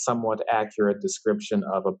somewhat accurate description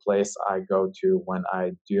of a place I go to when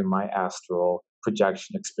I do my astral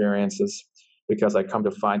projection experiences, because I come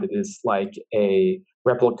to find it is like a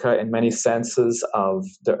replica in many senses of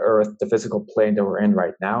the Earth, the physical plane that we're in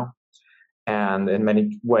right now. And in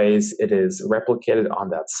many ways, it is replicated on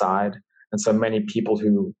that side. And so many people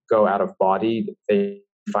who go out of body, they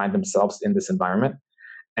find themselves in this environment.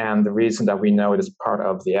 And the reason that we know it is part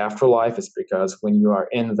of the afterlife is because when you are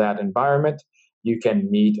in that environment, you can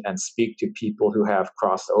meet and speak to people who have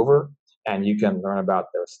crossed over, and you can learn about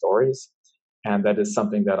their stories. And that is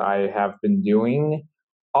something that I have been doing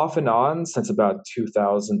off and on since about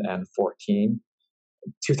 2014.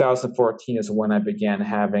 2014 is when I began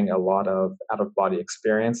having a lot of out-of-body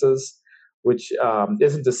experiences, which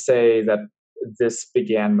isn't to say that this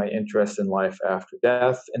began my interest in life after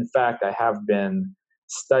death. In fact, I have been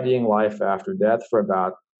studying life after death for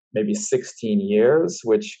about maybe 16 years,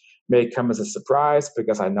 which may come as a surprise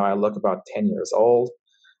because I know I look about 10 years old.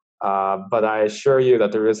 But I assure you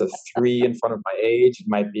that there is a 3 in front of my age. It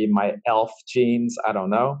might be my elf genes. I don't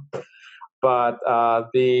know. But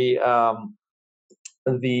the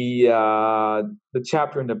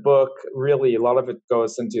chapter in the book, really, a lot of it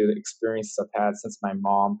goes into the experiences I've had since my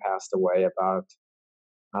mom passed away about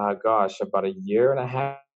a year and a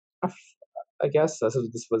half, I guess.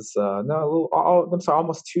 This was I'm sorry,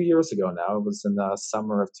 almost 2 years ago now. It was in the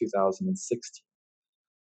summer of 2016.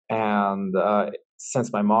 And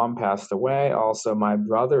since my mom passed away, also my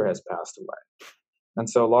brother has passed away. And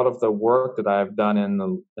so a lot of the work that I've done in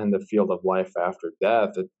the field of life after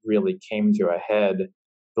death, it really came to a head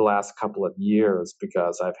the last couple of years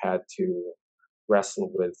because I've had to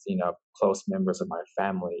wrestle with, close members of my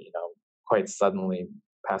family, quite suddenly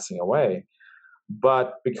passing away.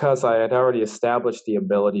 But because I had already established the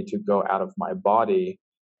ability to go out of my body,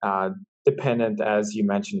 dependent, as you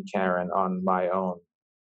mentioned, Karen, on my own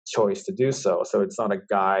choice to do so. So it's not a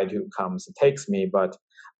guide who comes and takes me, but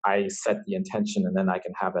I set the intention and then I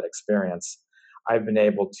can have that experience. I've been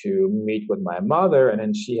able to meet with my mother, and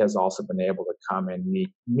then she has also been able to come and meet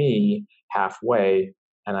me halfway,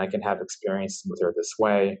 and I can have experiences with her this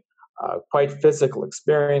way. Quite physical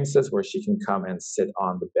experiences where she can come and sit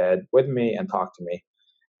on the bed with me and talk to me.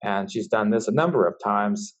 And she's done this a number of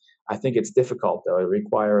times. I think it's difficult, though. It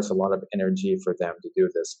requires a lot of energy for them to do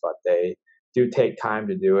this, but they do take time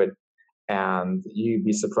to do it. And you'd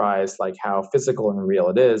be surprised like how physical and real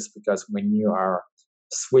it is, because when you are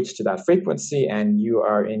switched to that frequency and you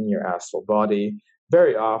are in your astral body,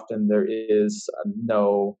 very often there is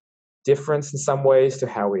no difference in some ways to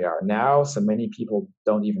how we are now. So many people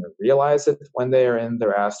don't even realize it when they are in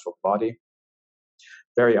their astral body.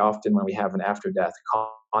 Very often when we have an after-death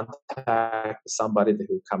contact with somebody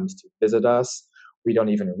who comes to visit us, we don't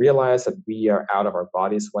even realize that we are out of our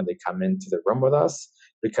bodies when they come into the room with us,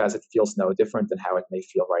 because it feels no different than how it may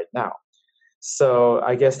feel right now. So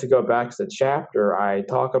I guess to go back to the chapter, I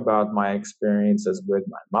talk about my experiences with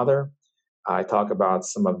my mother. I talk about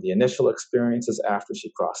some of the initial experiences after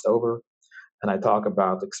she crossed over. And I talk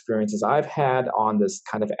about the experiences I've had on this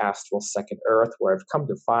kind of astral second earth, where I've come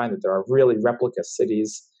to find that there are really replica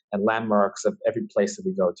cities and landmarks of every place that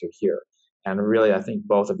we go to here. And really, I think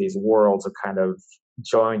both of these worlds are kind of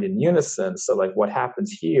joined in unison. So like what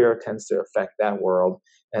happens here tends to affect that world.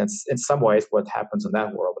 And in some ways, what happens in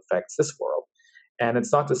that world affects this world. And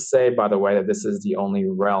it's not to say, by the way, that this is the only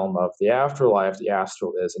realm of the afterlife. The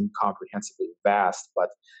astral is incomprehensibly vast, but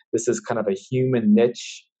this is kind of a human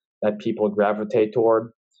niche that people gravitate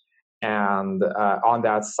toward. And on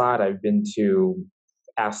that side, I've been to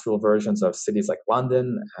astral versions of cities like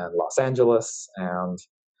London and Los Angeles and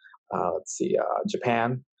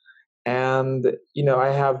Japan. And,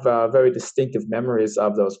 I have very distinctive memories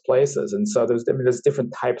of those places. And so there's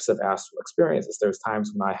different types of astral experiences. There's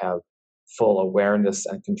times when I have full awareness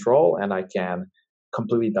and control, and I can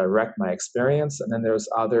completely direct my experience. And then there's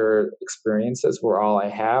other experiences where all I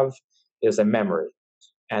have is a memory.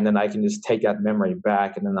 And then I can just take that memory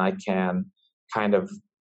back, and then I can kind of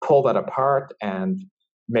pull that apart and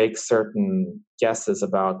make certain guesses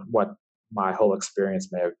about what my whole experience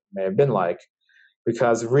may have been like.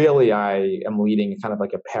 Because really I am leading kind of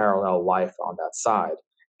like a parallel life on that side.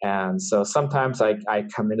 And so sometimes I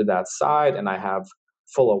come into that side and I have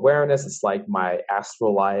full awareness. It's like my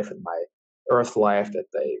astral life and my earth life that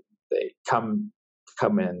they come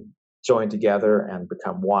in join together and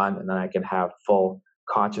become one, and then I can have full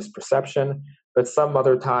conscious perception. But some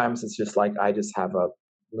other times it's just like I just have a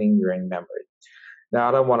lingering memory. Now,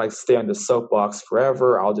 I don't want to stay on the soapbox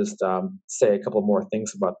forever. I'll just say a couple more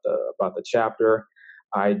things about the chapter.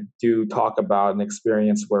 I do talk about an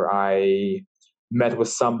experience where I met with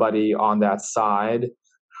somebody on that side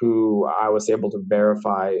who I was able to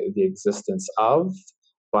verify the existence of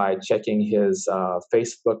by checking his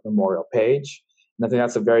Facebook memorial page. And I think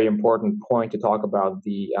that's a very important point to talk about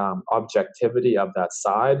the objectivity of that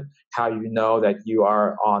side, how you know that you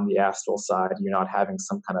are on the astral side, you're not having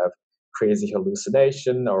some kind of crazy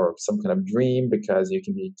hallucination or some kind of dream, because you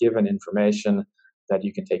can be given information that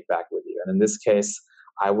you can take back with you. And in this case,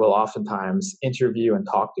 I will oftentimes interview and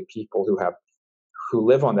talk to people who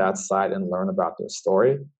live on that side and learn about their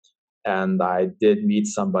story. And I did meet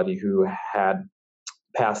somebody who had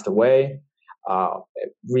passed away.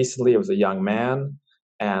 Recently, it was a young man,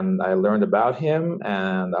 and I learned about him,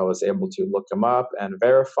 and I was able to look him up and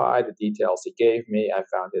verify the details he gave me. I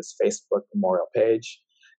found his Facebook memorial page,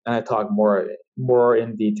 and I talk more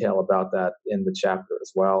in detail about that in the chapter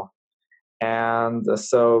as well. And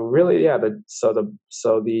so, really, yeah. The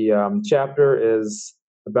chapter is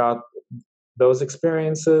about those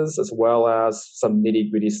experiences, as well as some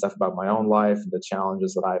nitty-gritty stuff about my own life and the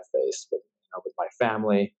challenges that I've faced with my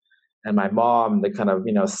family and my mom, the kind of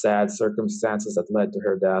sad circumstances that led to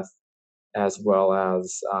her death, as well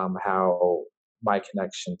as how my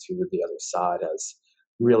connection to the other side has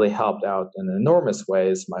really helped out in enormous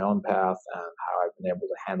ways my own path and how I've been able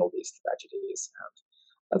to handle these tragedies. And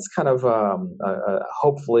that's kind of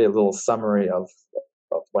hopefully a little summary of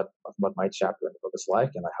what my chapter in the book is like,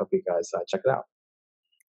 and I hope you guys check it out.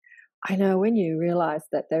 I know, when you realize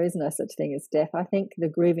that there is no such thing as death, I think the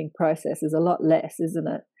grieving process is a lot less, isn't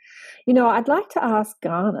it? I'd like to ask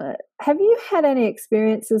Garnet, have you had any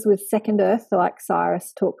experiences with second earth, like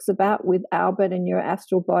Cyrus talks about with Albert and your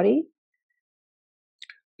astral body?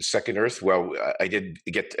 Second Earth? Well, I did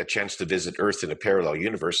get a chance to visit Earth in a parallel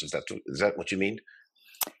universe. Is that what you mean?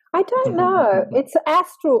 I don't know. It's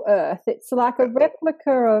astral Earth. It's like a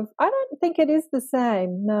replica of, I don't think it is the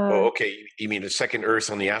same. No. Oh, okay. You mean a second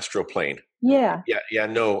Earth on the astral plane? Yeah. Yeah.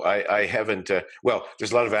 No, I haven't. Well,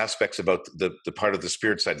 there's a lot of aspects about the part of the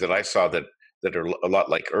spirit side that I saw that are a lot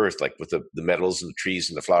like Earth, like with the metals and the trees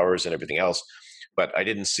and the flowers and everything else. But I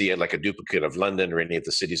didn't see it like a duplicate of London or any of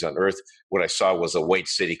the cities on Earth. What I saw was a white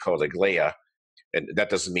city called Aglaia. And that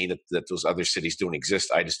doesn't mean that those other cities don't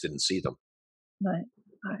exist. I just didn't see them. Right.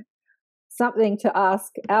 Something to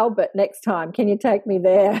ask Albert next time. Can you take me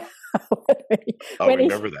there? I'll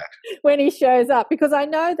remember that. When he shows up. Because I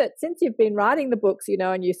know that since you've been writing the books,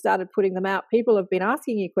 and you started putting them out, people have been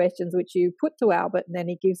asking you questions which you put to Albert, and then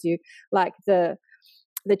he gives you, like, the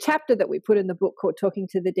chapter that we put in the book called Talking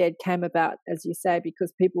to the Dead came about, as you say,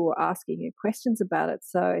 because people were asking you questions about it.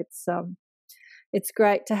 So it's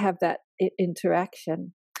great to have that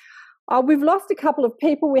interaction. We've lost a couple of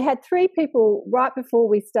people. We had 3 people right before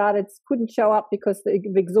we started couldn't show up because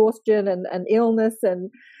of exhaustion and illness, and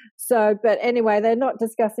so. But anyway, they're not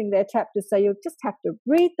discussing their chapters, so you'll just have to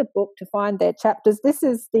read the book to find their chapters. This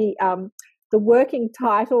is the working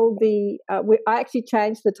title. I actually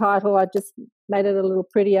changed the title. I just made it a little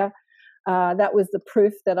prettier. That was the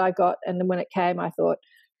proof that I got, and then when it came, I thought,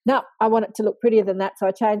 no, I want it to look prettier than that, so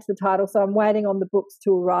I changed the title. So I'm waiting on the books to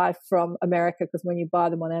arrive from America, because when you buy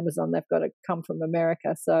them on Amazon, they've got to come from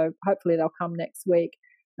America. So hopefully they'll come next week,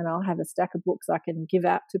 and I'll have a stack of books I can give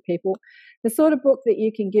out to people. The sort of book that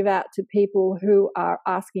you can give out to people who are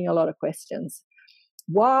asking a lot of questions.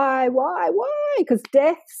 Why? Because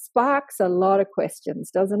death sparks a lot of questions,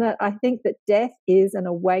 doesn't it? I think that death is an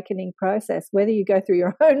awakening process, whether you go through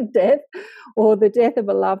your own death or the death of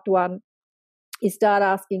a loved one. You start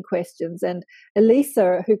asking questions. And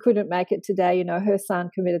Elisa, who couldn't make it today, her son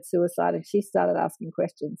committed suicide, and she started asking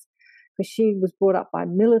questions because she was brought up by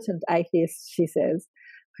militant atheists, she says,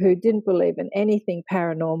 who didn't believe in anything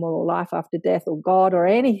paranormal or life after death or God or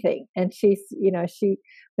anything. And she,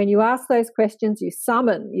 when you ask those questions, you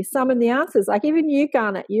summon the answers. Like even you,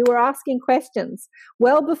 Garnet, you were asking questions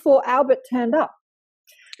well before Albert turned up.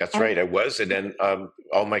 That's right, I was. And then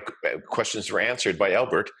all my questions were answered by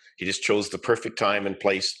Albert. He just chose the perfect time and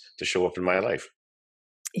place to show up in my life.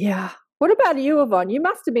 Yeah. What about you, Yvonne? You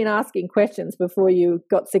must have been asking questions before you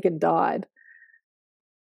got sick and died.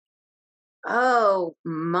 Oh,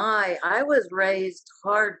 my. I was raised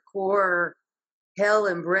hardcore, hell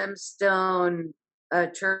and brimstone,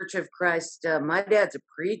 Church of Christ. My dad's a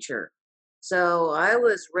preacher. So I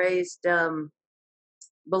was raised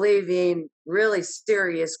believing really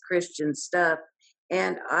serious Christian stuff.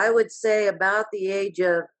 And I would say about the age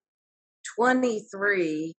of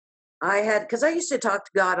 23, because I used to talk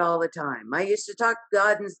to God all the time. I used to talk to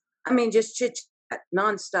God and, just chit chat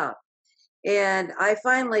nonstop. And I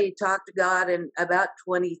finally talked to God in about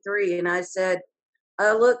 23, and I said,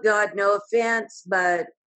 look, God, no offense, but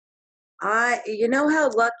you know how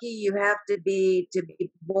lucky you have to be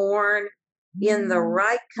born in the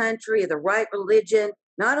right country, the right religion.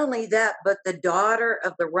 Not only that, but the daughter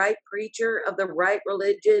of the right preacher of the right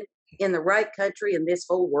religion in the right country in this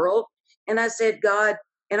whole world. And I said, God,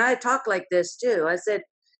 and I talk like this too. I said,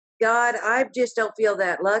 God, I just don't feel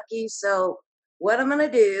that lucky. So what I'm going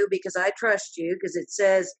to do, because I trust you, because it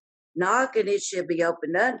says, knock and it shall be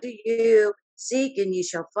opened unto you, seek and you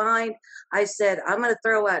shall find. I said, I'm going to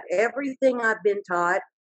throw out everything I've been taught.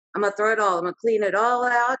 I'm going to throw it all. I'm going to clean it all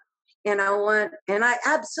out. And I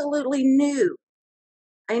absolutely knew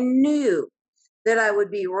that I would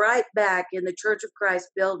be right back in the Church of Christ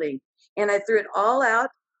building. And I threw it all out.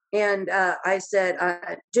 And I said,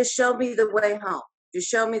 just show me the way home. Just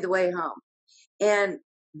show me the way home. And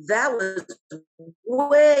that was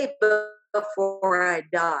way before I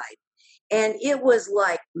died. And it was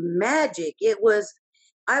like magic.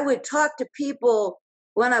 I would talk to people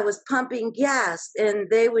when I was pumping gas, and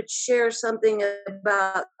they would share something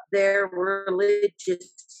about their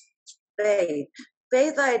religious faith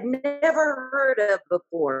I'd never heard of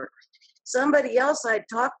before. Somebody else I'd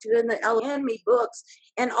talked to in the LME books,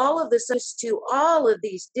 and all of this to all of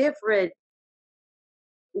these different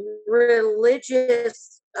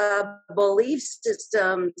religious belief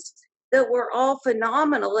systems that were all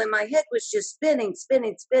phenomenal, and my head was just spinning.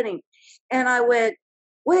 And I went,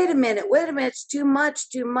 wait a minute, it's too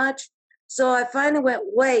much. So I finally went,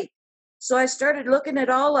 wait. So I started looking at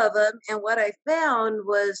all of them, and what I found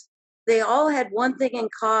was they all had one thing in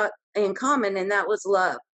common, and that was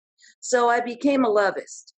love. So I became a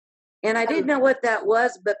lovist. And I didn't know what that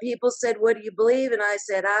was, but people said, what do you believe? And I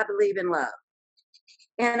said, I believe in love.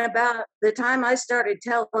 And about the time I started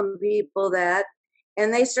telling people that,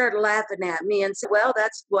 and they started laughing at me and said, well,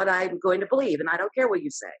 that's what I'm going to believe, and I don't care what you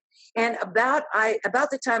say. And about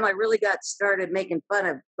the time I really got started making fun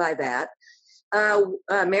of by that,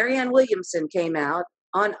 Marianne Williamson came out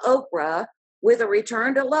on Oprah with a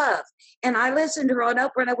return to love. And I listened to her on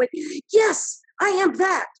Oprah, and I went, yes, I am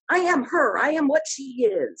that. I am her. I am what she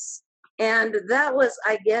is. And that was,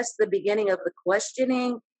 I guess, the beginning of the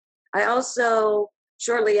questioning. I also,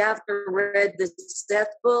 shortly after, read the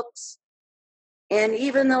Seth books. And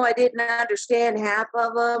even though I didn't understand half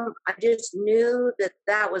of them, I just knew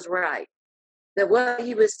that was right, that what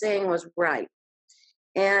he was saying was right.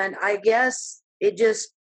 And I guess it just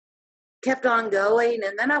kept on going.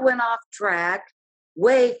 And then I went off track,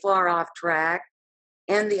 way far off track.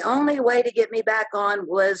 And the only way to get me back on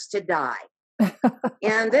was to die.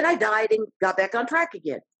 And then I died and got back on track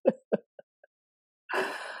again.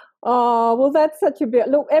 Oh, well, that's such a bit.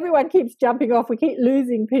 Look, everyone keeps jumping off. We keep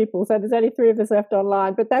losing people. So there's only 3 of us left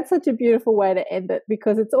online. But that's such a beautiful way to end it,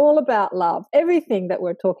 because it's all about love. Everything that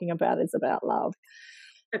we're talking about is about love.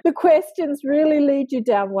 The questions really lead you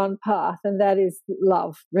down one path, and that is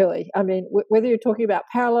love, really. I mean, whether you're talking about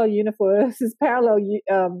parallel universes, parallel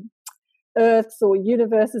Earths or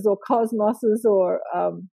universes or cosmoses, or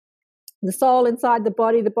the soul inside the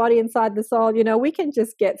body inside the soul, we can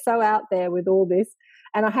just get so out there with all this.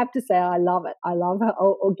 And I have to say, I love it. I love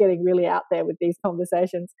or getting really out there with these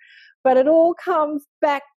conversations. But it all comes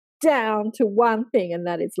back down to one thing, and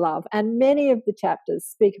that is love. And many of the chapters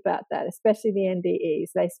speak about that, especially the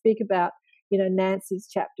NDEs. They speak about, Nancy's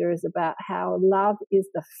chapter is about how love is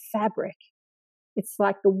the fabric. It's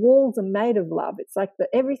like the walls are made of love. It's like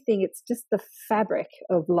everything, it's just the fabric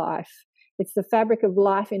of life. It's the fabric of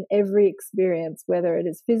life in every experience, whether it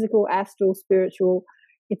is physical, astral, spiritual.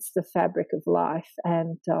 It's the fabric of life.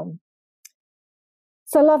 And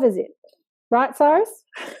so love is it. Right, Cyrus?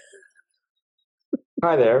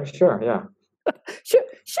 Hi there. Sure, yeah.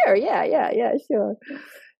 Sure, yeah, sure.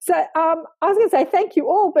 So I was going to say thank you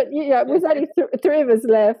all, but there's only 3 of us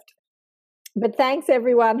left. But thanks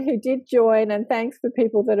everyone who did join, and thanks for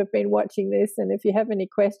people that have been watching this. And if you have any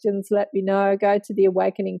questions, let me know. Go to the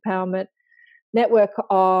Awakening Empowerment Network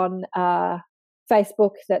on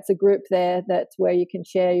Facebook. That's a group there. That's where you can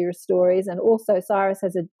share your stories. And also Cyrus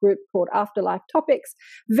has a group called Afterlife Topics.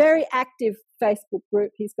 Very active Facebook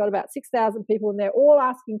group. He's got about 6,000 people in there, all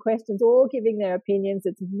asking questions, all giving their opinions.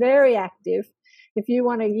 It's very active. If you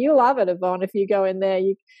want to, you'll love it, Yvonne. If you go in there,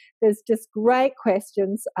 there's just great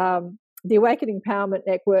questions. the Awakening Empowerment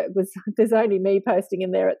Network there's only me posting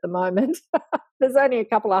in there at the moment. There's only a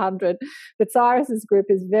couple of hundred, but Cyrus's group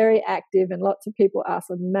is very active and lots of people ask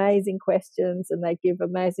amazing questions and they give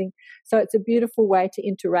amazing. So it's a beautiful way to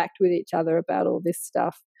interact with each other about all this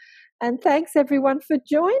stuff. And thanks everyone for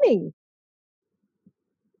joining.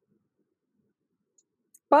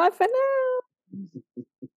 Bye for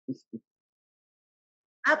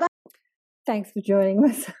now. Thanks for joining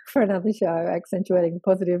us for another show, Accentuating the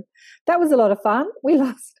Positive. That was a lot of fun. We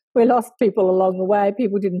lost people along the way.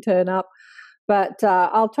 People didn't turn up. But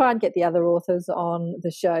I'll try and get the other authors on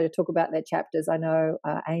the show to talk about their chapters. I know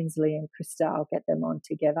Ainsley and Krista, I'll get them on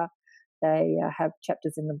together. They have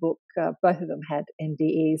chapters in the book. Both of them had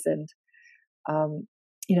NDEs. And,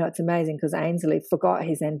 it's amazing because Ainsley forgot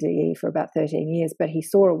his NDE for about 13 years, but he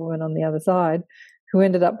saw a woman on the other side who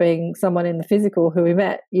ended up being someone in the physical who he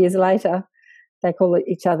met years later. They call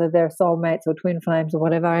each other their soulmates or twin flames or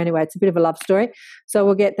whatever. Anyway, it's a bit of a love story. So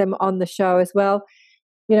we'll get them on the show as well.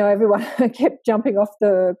 Everyone kept jumping off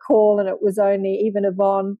the call and it was only even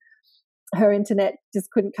Yvonne, her internet just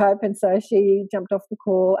couldn't cope and so she jumped off the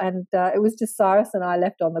call and it was just Cyrus and I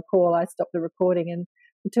left on the call. I stopped the recording and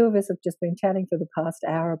the two of us have just been chatting for the past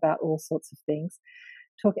hour about all sorts of things.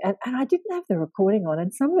 And I didn't have the recording on,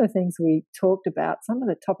 and some of the things we talked about, some of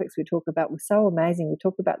the topics we talked about were so amazing. We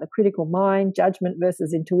talked about the critical mind, judgment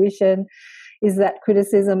versus intuition. Is that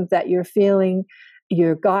criticism that you're feeling,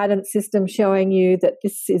 your guidance system showing you that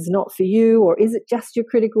this is not for you, or is it just your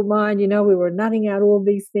critical mind? We were nutting out all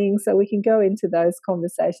these things, so we can go into those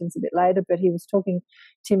conversations a bit later. But he was talking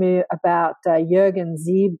to me about Jürgen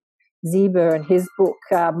Sieber and his book,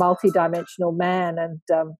 Multidimensional Man,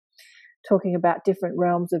 and talking about different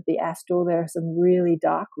realms of the astral. There are some really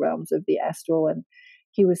dark realms of the astral, and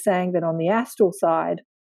he was saying that on the astral side,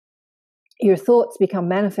 your thoughts become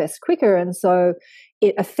manifest quicker, and so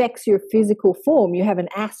it affects your physical form. You have an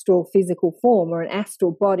astral physical form or an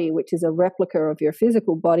astral body, which is a replica of your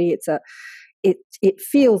physical body. It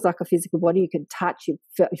feels like a physical body. You can touch,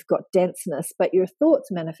 you've got denseness, but your thoughts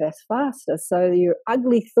manifest faster. So your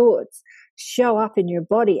ugly thoughts show up in your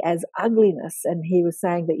body as ugliness. And he was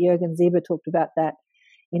saying that Jürgen Sieber talked about that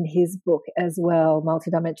in his book as well,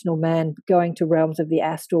 Multidimensional Man, going to realms of the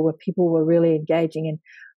astral where people were really engaging in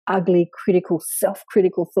ugly, critical,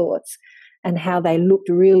 self-critical thoughts and how they looked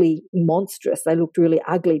really monstrous. They looked really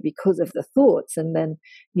ugly because of the thoughts. And then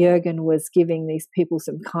Jürgen was giving these people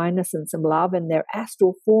some kindness and some love, and their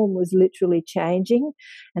astral form was literally changing,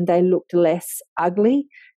 and they looked less ugly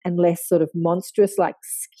and less sort of monstrous, like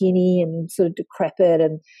skinny and sort of decrepit,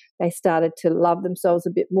 and they started to love themselves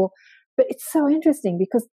a bit more. But it's so interesting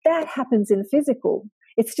because that happens in physical.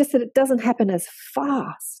 It's just that it doesn't happen as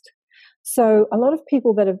fast. So a lot of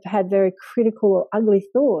people that have had very critical or ugly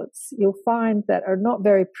thoughts, you'll find that are not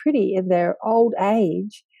very pretty in their old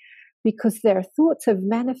age because their thoughts have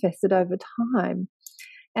manifested over time.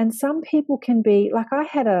 And some people can be, like I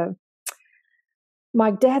had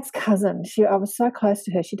my dad's cousin, I was so close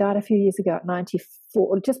to her. She died a few years ago at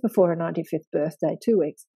 94, just before her 95th birthday, 2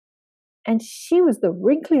 weeks. And she was the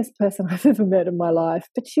wrinkliest person I've ever met in my life,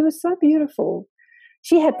 but she was so beautiful.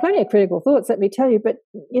 She had plenty of critical thoughts, let me tell you, but,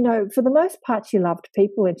 for the most part, she loved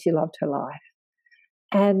people and she loved her life.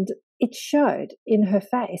 And it showed in her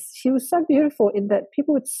face. She was so beautiful in that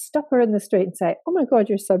people would stop her in the street and say, "Oh my God,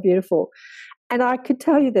 you're so beautiful." And I could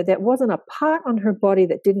tell you that there wasn't a part on her body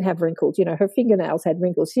that didn't have wrinkles. Her fingernails had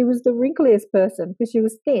wrinkles. She was the wrinkliest person because she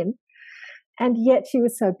was thin, and yet she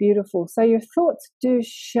was so beautiful. So your thoughts do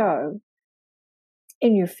show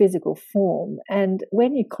in your physical form. And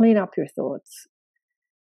when you clean up your thoughts,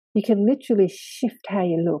 you can literally shift how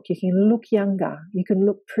you look. You can look younger. You can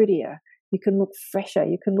look prettier. You can look fresher.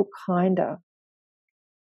 You can look kinder.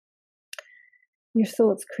 Your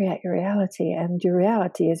thoughts create your reality, and your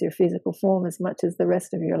reality is your physical form as much as the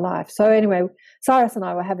rest of your life. So anyway, Cyrus and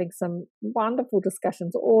I were having some wonderful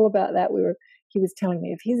discussions all about that. He was telling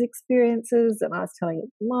me of his experiences and I was telling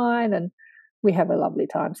him mine, and we have a lovely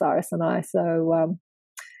time, Cyrus and I. So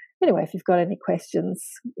anyway, if you've got any questions,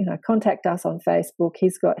 contact us on Facebook.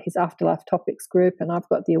 He's got his Afterlife Topics group, and I've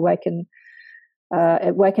got the Awakening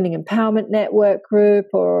Empowerment Network group,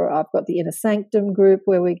 or I've got the Inner Sanctum group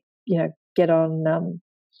where we, get on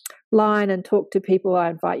line and talk to people. I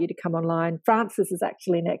invite you to come online. Frances is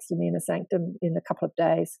actually next in the Inner Sanctum in a couple of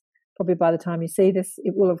days. Probably by the time you see this,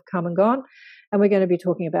 it will have come and gone. And we're going to be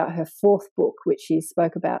talking about her fourth book, which she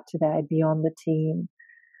spoke about today, Beyond the Team.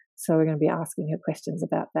 So we're going to be asking her questions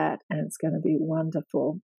about that, and it's going to be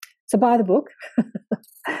wonderful. So buy the book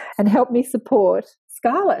and help me support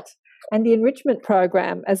Scarlett and the enrichment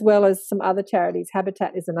program, as well as some other charities.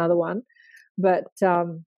 Habitat is another one. But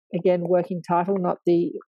again, working title, not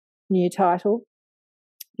the new title,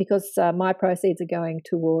 because my proceeds are going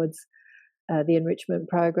towards the enrichment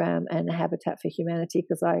program and Habitat for Humanity,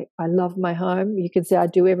 because I love my home. You can see I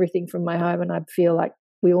do everything from my home, and I feel like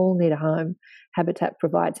we all need a home. Habitat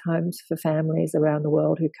provides homes for families around the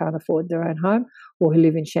world who can't afford their own home or who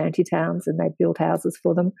live in shanty towns, and they build houses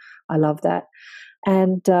for them. I love that.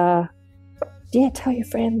 And tell your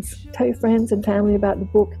friends and family about the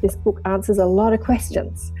book. This book answers a lot of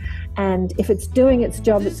questions, and if it's doing its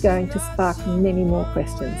job, it's going to spark many more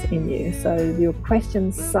questions in you. So your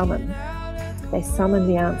questions summon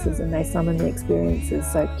the answers, and they summon the experiences.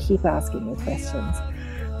 So keep asking your questions,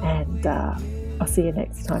 and I'll see you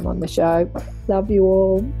next time on the show. Love you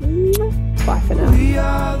all. Bye for now. We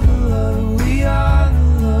are the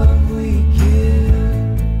love we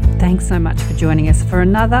give. Thanks so much for joining us for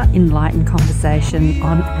another enlightened conversation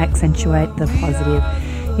on Accentuate the Positive.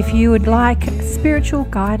 If you would like spiritual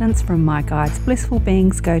guidance from my guides, Blissful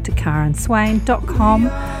Beings, go to karenswain.com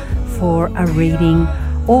for a reading,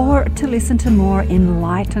 or to listen to more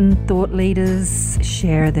enlightened thought leaders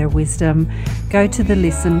share their wisdom. Go to the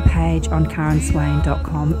listen page on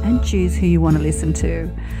karenswain.com and choose who you want to listen to.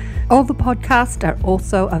 All the podcasts are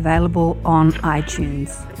also available on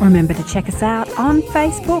iTunes. Remember to check us out on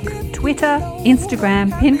Facebook, Twitter,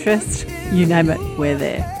 Instagram, Pinterest, you name it, we're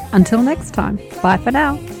there. Until next time, bye for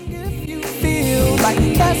now. If you feel like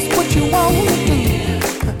that's what you want to do,